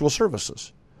for sexual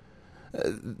services.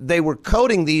 They were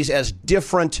coding these as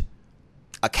different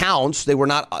accounts. They were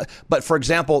not, but for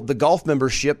example, the golf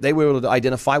membership they were able to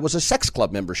identify was a sex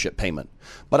club membership payment.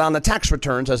 But on the tax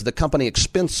returns as the company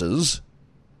expenses,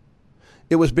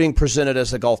 it was being presented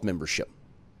as a golf membership.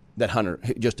 That Hunter,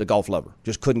 just a golf lover,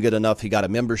 just couldn't get enough. He got a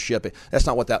membership. That's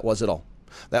not what that was at all.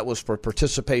 That was for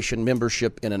participation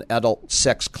membership in an adult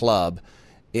sex club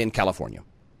in California.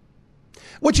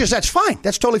 That's fine.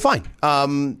 That's totally fine.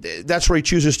 That's where he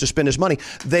chooses to spend his money.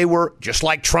 They were just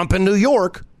like Trump in New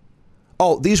York.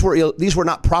 Oh, these were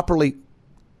not properly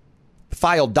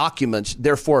filed documents.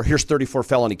 Therefore, here's 34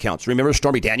 felony counts. Remember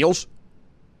Stormy Daniels?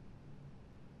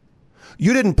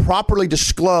 You didn't properly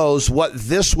disclose what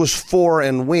this was for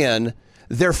and when.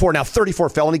 Therefore, now 34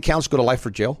 felony counts go to life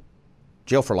for jail.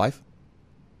 Jail for life.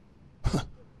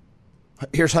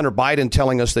 Here's Hunter Biden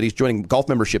telling us that he's joining golf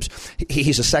memberships.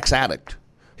 He's a sex addict.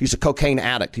 He's a cocaine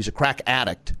addict. He's a crack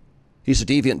addict. He's a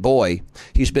deviant boy.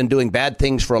 He's been doing bad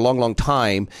things for a long, long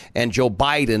time. And Joe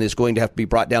Biden is going to have to be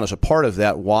brought down as a part of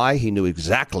that. Why? He knew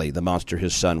exactly the monster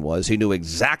his son was. He knew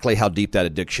exactly how deep that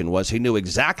addiction was. He knew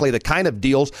exactly the kind of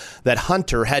deals that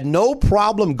Hunter had no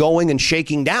problem going and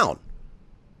shaking down.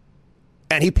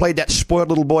 And he played that spoiled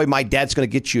little boy, my dad's going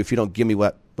to get you if you don't give me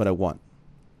what I want.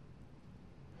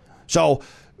 So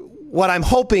what I'm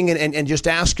hoping and just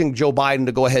asking Joe Biden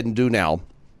to go ahead and do now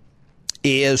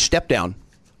is step down.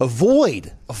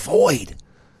 Avoid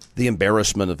the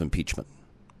embarrassment of impeachment.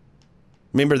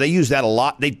 Remember, they use that a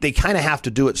lot. They kind of have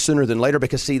to do it sooner than later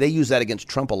because, see, they use that against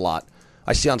Trump a lot.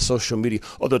 I see on social media,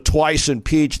 the twice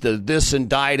impeached, the this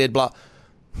indicted, blah.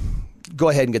 Go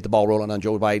ahead and get the ball rolling on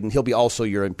Joe Biden. He'll be also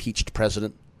your impeached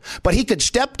president. But he could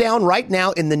step down right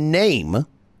now in the name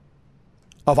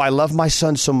of, I love my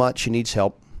son so much, he needs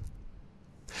help.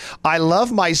 I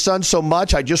love my son so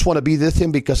much, I just want to be with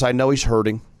him because I know he's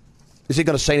hurting. Is he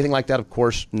going to say anything like that? Of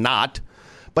course not.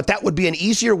 But that would be an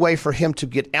easier way for him to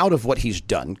get out of what he's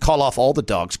done. Call off all the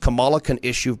dogs. Kamala can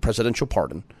issue presidential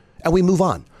pardon. And we move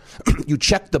on. You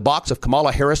check the box of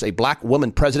Kamala Harris, a black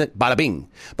woman president, bada bing.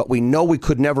 But we know we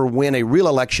could never win a real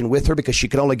election with her because she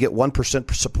could only get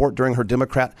 1% support during her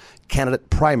Democrat candidate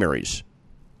primaries.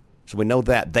 So we know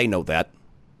that. They know that.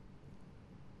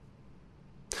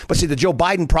 But see, the Joe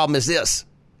Biden problem is this.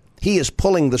 He is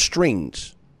pulling the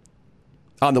strings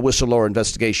on the whistleblower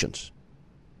investigations.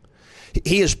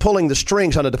 He is pulling the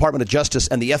strings on the Department of Justice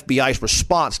and the FBI's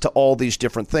response to all these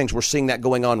different things. We're seeing that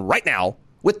going on right now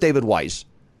with David Weiss.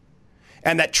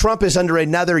 And that Trump is under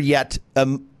another yet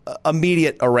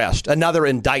immediate arrest, another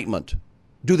indictment.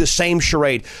 Do the same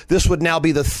charade. This would now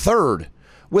be the third,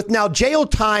 with now jail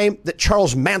time that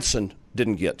Charles Manson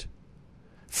didn't get.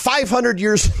 500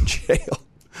 years in jail.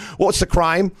 What's the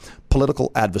crime?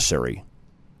 Political adversary.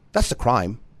 That's the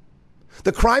crime.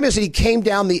 The crime is that he came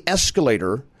down the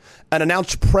escalator and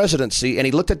announced presidency, and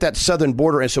he looked at that southern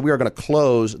border and said, we are going to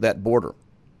close that border.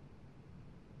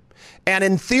 And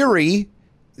in theory,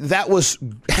 that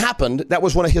happened. That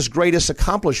was one of his greatest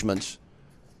accomplishments.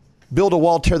 Build a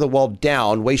wall, tear the wall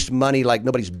down, waste money like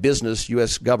nobody's business,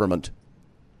 U.S. government.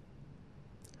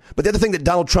 But the other thing that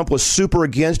Donald Trump was super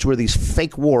against were these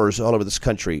fake wars all over this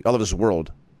country, all over this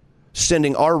world,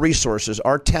 sending our resources,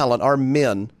 our talent, our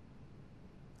men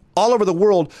all over the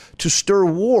world to stir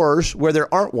wars where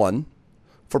there aren't one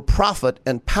for profit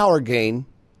and power gain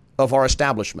of our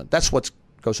establishment. That's what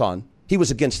goes on. He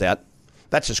was against that.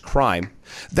 That's his crime.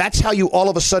 That's how you all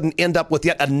of a sudden end up with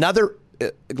yet another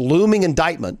looming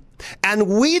indictment. And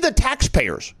we, the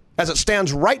taxpayers, as it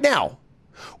stands right now,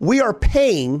 we are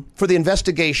paying for the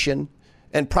investigation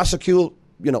and prosecutorial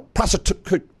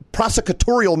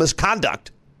prosecutorial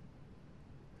misconduct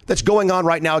that's going on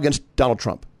right now against Donald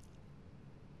Trump.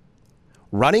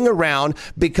 Running around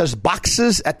because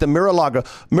boxes at the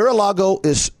Mar-a-Lago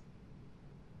is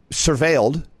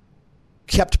surveilled,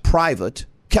 kept private,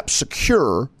 kept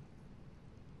secure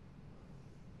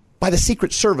by the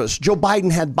Secret Service. Joe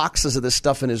Biden had boxes of this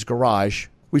stuff in his garage.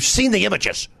 We've seen the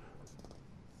images.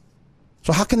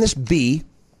 So how can this be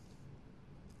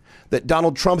that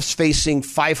Donald Trump's facing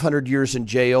 500 years in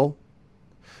jail?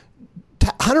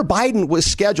 Hunter Biden was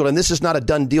scheduled, and this is not a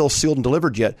done deal, sealed and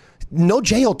delivered yet. No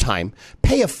jail time.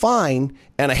 Pay a fine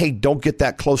and hey, don't get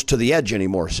that close to the edge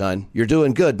anymore, son. You're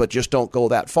doing good, but just don't go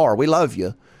that far. We love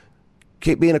you.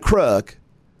 Keep being a crook,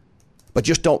 but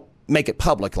just don't make it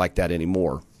public like that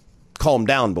anymore. Calm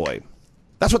down, boy.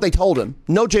 That's what they told him.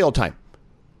 No jail time.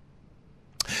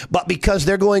 But because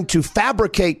they're going to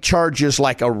fabricate charges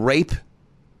like a rape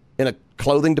in a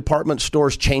clothing department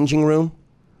store's changing room,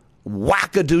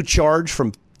 wackadoo charge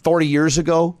from 40 years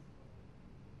ago,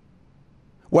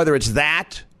 whether it's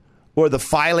that or the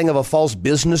filing of a false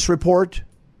business report,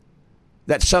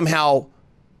 that somehow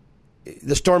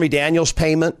the Stormy Daniels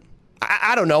payment,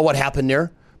 I don't know what happened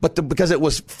there, but because it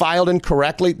was filed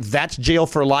incorrectly, that's jail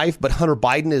for life. But Hunter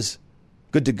Biden is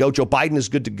good to go. Joe Biden is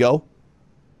good to go.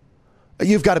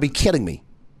 You've got to be kidding me.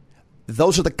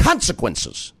 Those are the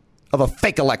consequences of a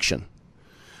fake election.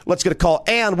 Let's get a call.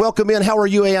 Ann, welcome in. How are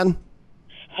you, Ann?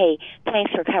 Hey,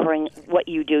 thanks for covering what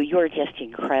you do. You're just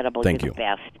incredible. Thank You're you. the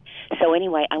best. So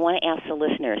anyway, I want to ask the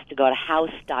listeners to go to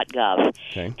house.gov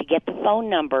to get the phone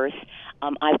numbers.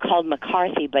 I've called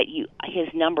McCarthy, but his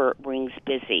number rings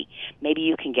busy. Maybe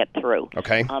you can get through.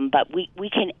 Okay. But we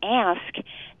can ask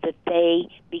that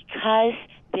because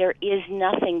there is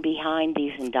nothing behind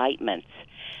these indictments,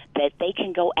 that they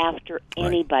can go after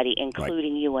anybody,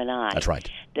 including you and I. That's right.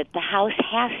 That the House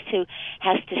has to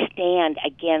stand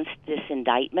against this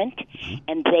indictment,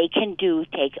 and they can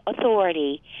take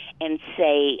authority and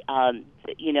say,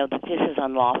 that this is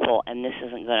unlawful and this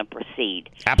isn't going to proceed.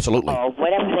 Absolutely. Or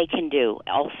whatever they can do.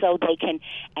 Also, they can,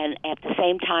 and at the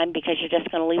same time, because you're just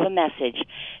going to leave a message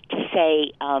to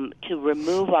say to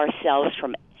remove ourselves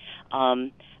from.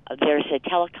 There's a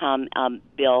telecom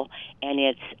bill, and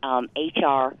it's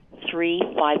H.R.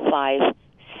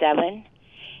 3557,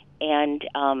 and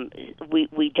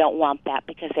we don't want that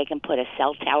because they can put a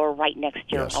cell tower right next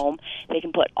to your home. They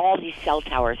can put all these cell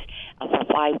towers for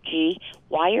 5G.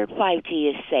 Wired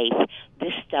 5G is safe.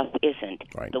 This stuff isn't.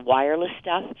 Right. The wireless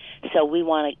stuff. So we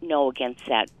want to know against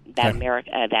that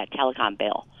telecom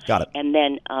bill. Got it. And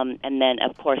then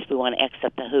of course we want to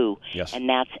exit the WHO. Yes. And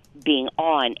that's being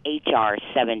on HR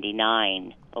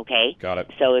 79. Okay. Got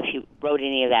it. So if you wrote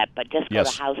any of that, but just go to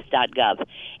house.gov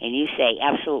and you say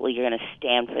absolutely you're going to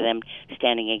stand for them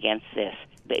standing against this.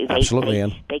 Absolutely,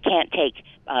 Ann. They can't take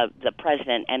the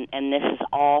president, and this is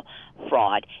all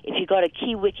fraud. If you go to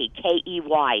KeyWiki,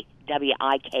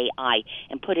 KEYWIKI,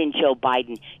 and put in Joe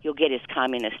Biden, you'll get his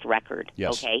communist record.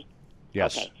 Yes. Okay?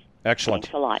 Yes. Okay. Excellent.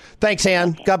 Thanks a lot. Thanks, Ann.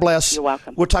 Okay. God bless. You're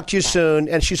welcome. We'll talk to you Bye. soon.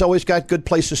 And she's always got good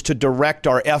places to direct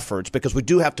our efforts because we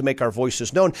do have to make our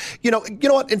voices known. You know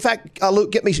what? In fact,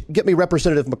 Luke, get me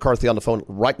Representative McCarthy on the phone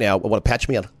right now. I want to patch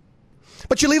me on.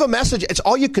 But you leave a message. It's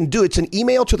all you can do. It's an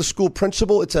email to the school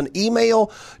principal. It's an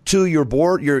email to your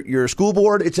board, your school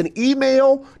board. It's an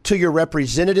email to your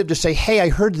representative to say, hey, I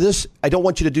heard this. I don't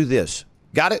want you to do this.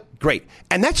 Got it? Great.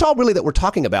 And that's all really that we're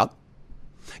talking about.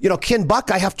 Ken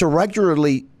Buck, I have to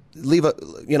regularly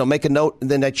make a note,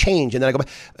 and then I change, and then I go back.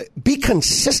 Be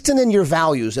consistent in your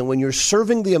values, and when you're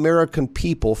serving the American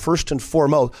people first and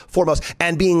foremost,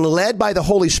 and being led by the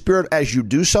Holy Spirit as you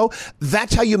do so,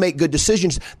 that's how you make good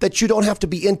decisions that you don't have to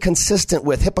be inconsistent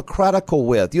with, hypocritical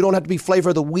with. You don't have to be flavor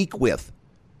of the week with.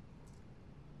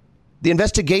 The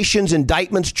investigations,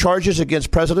 indictments, charges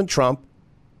against President Trump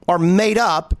are made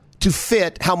up to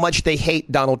fit how much they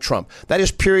hate Donald Trump. That is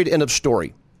period, end of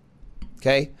story.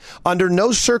 Okay? Under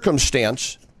no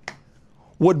circumstance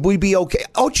would we be okay.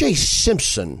 O.J.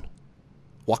 Simpson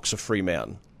walks a free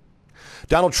man.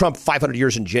 Donald Trump, 500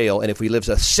 years in jail, and if he lives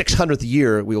a 600th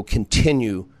year, we will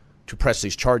continue to press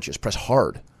these charges, press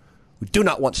hard. We do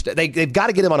not want... They've got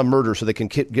to get him on a murder so they can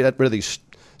get rid of these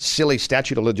silly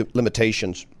statute of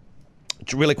limitations.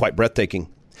 It's really quite breathtaking.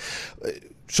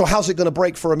 So how's it going to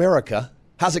break for America?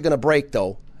 How's it going to break,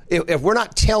 though? If we're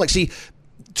not telling... See,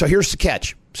 so here's the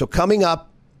catch. So coming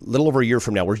up a little over a year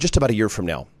from now, we're just about a year from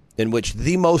now, in which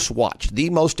the most watched, the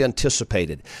most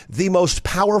anticipated, the most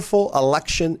powerful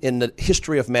election in the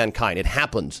history of mankind. It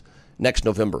happens next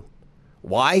November.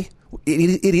 Why?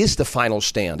 It is the final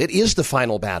stand. It is the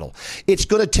final battle. It's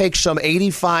going to take some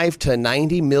 85 to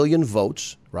 90 million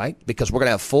votes right? Because we're going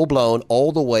to have full-blown,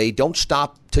 all the way, don't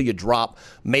stop till you drop,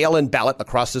 mail-in ballot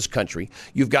across this country.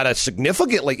 You've got a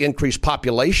significantly increased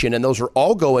population, and those are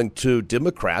all going to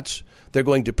Democrats. They're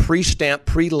going to pre-stamp,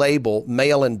 pre-label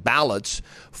mail-in ballots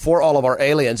for all of our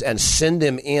aliens and send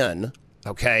them in,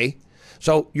 okay?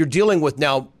 So you're dealing with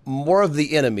now more of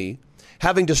the enemy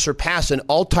having to surpass an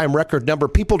all-time record number.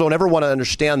 People don't ever want to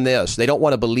understand this. They don't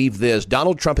want to believe this.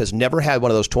 Donald Trump has never had one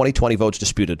of those 2020 votes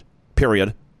disputed,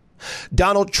 period.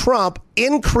 Donald Trump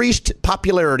increased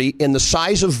popularity in the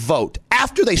size of vote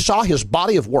after they saw his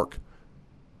body of work.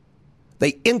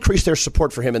 They increased their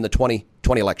support for him in the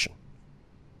 2020 election.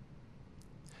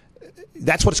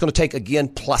 That's what it's going to take again,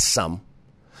 plus some.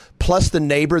 Plus the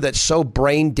neighbor that's so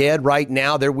brain dead right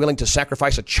now, they're willing to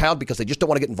sacrifice a child because they just don't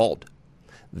want to get involved.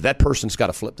 That person's got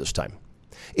to flip this time.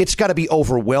 It's got to be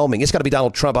overwhelming. It's got to be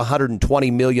Donald Trump,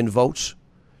 120 million votes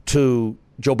to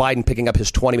Joe Biden picking up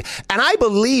his 20. And I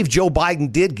believe Joe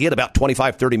Biden did get about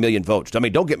 25, 30 million votes. I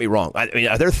mean, don't get me wrong. I mean,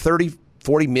 are there 30,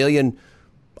 40 million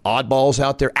oddballs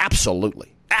out there?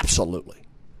 Absolutely. Absolutely.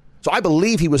 So I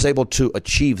believe he was able to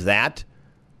achieve that.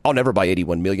 I'll never buy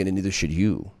 81 million, and neither should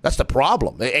you. That's the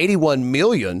problem. 81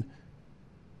 million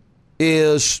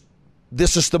this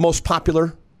is the most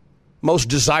popular, most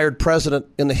desired president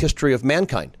in the history of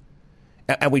mankind.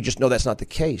 And we just know that's not the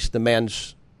case. The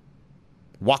man's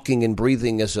walking and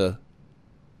breathing as a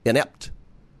inept.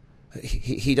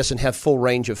 He doesn't have full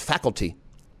range of faculty.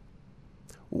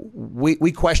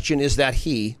 We question, is that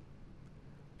he?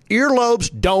 Earlobes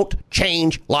don't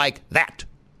change like that.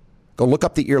 Go look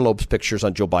up the earlobes pictures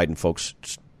on Joe Biden, folks.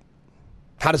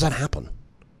 How does that happen?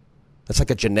 That's like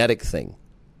a genetic thing.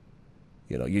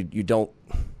 You know, you don't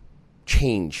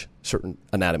change certain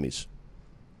anatomies.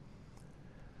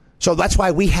 So that's why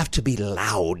we have to be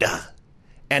loud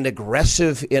and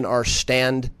aggressive in our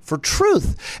stand for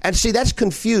truth. And see, that's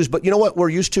confused. But you know what we're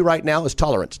used to right now is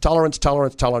tolerance. Tolerance,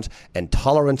 tolerance, tolerance. And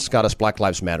tolerance got us Black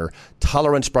Lives Matter.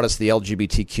 Tolerance brought us the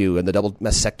LGBTQ and the double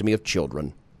mastectomy of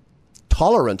children.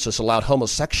 Tolerance has allowed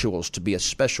homosexuals to be a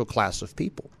special class of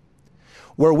people,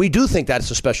 where we do think that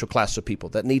it's a special class of people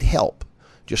that need help,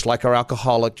 just like our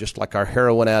alcoholic, just like our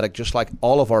heroin addict, just like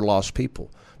all of our lost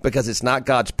people, because it's not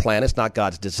God's plan, it's not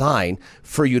God's design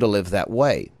for you to live that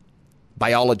way.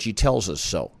 Biology tells us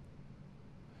so.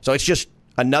 So it's just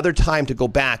another time to go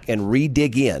back and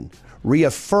re-dig in,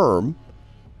 reaffirm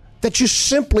that you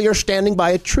simply are standing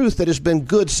by a truth that has been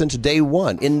good since day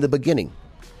one, in the beginning.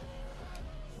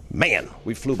 Man,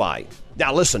 we flew by.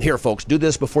 Now, listen here, folks. Do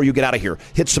this before you get out of here.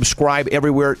 Hit subscribe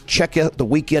everywhere. Check out the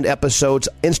weekend episodes,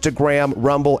 Instagram,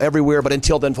 Rumble, everywhere. But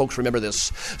until then, folks, remember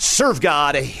this. Serve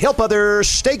God, help others,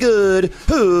 stay good.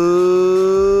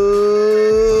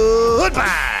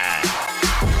 Goodbye.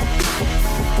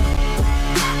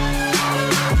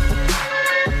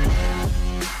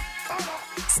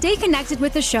 Stay connected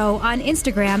with the show on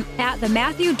Instagram at The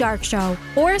Matthew Dark Show,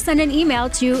 or send an email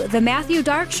to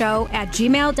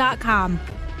thematthewdarkshow@gmail.com.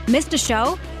 Missed a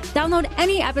show? Download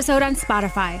any episode on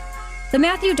Spotify. The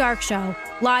Matthew Dark Show,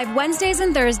 live Wednesdays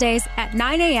and Thursdays at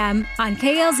 9 a.m. on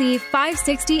KLZ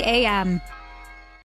 560 AM.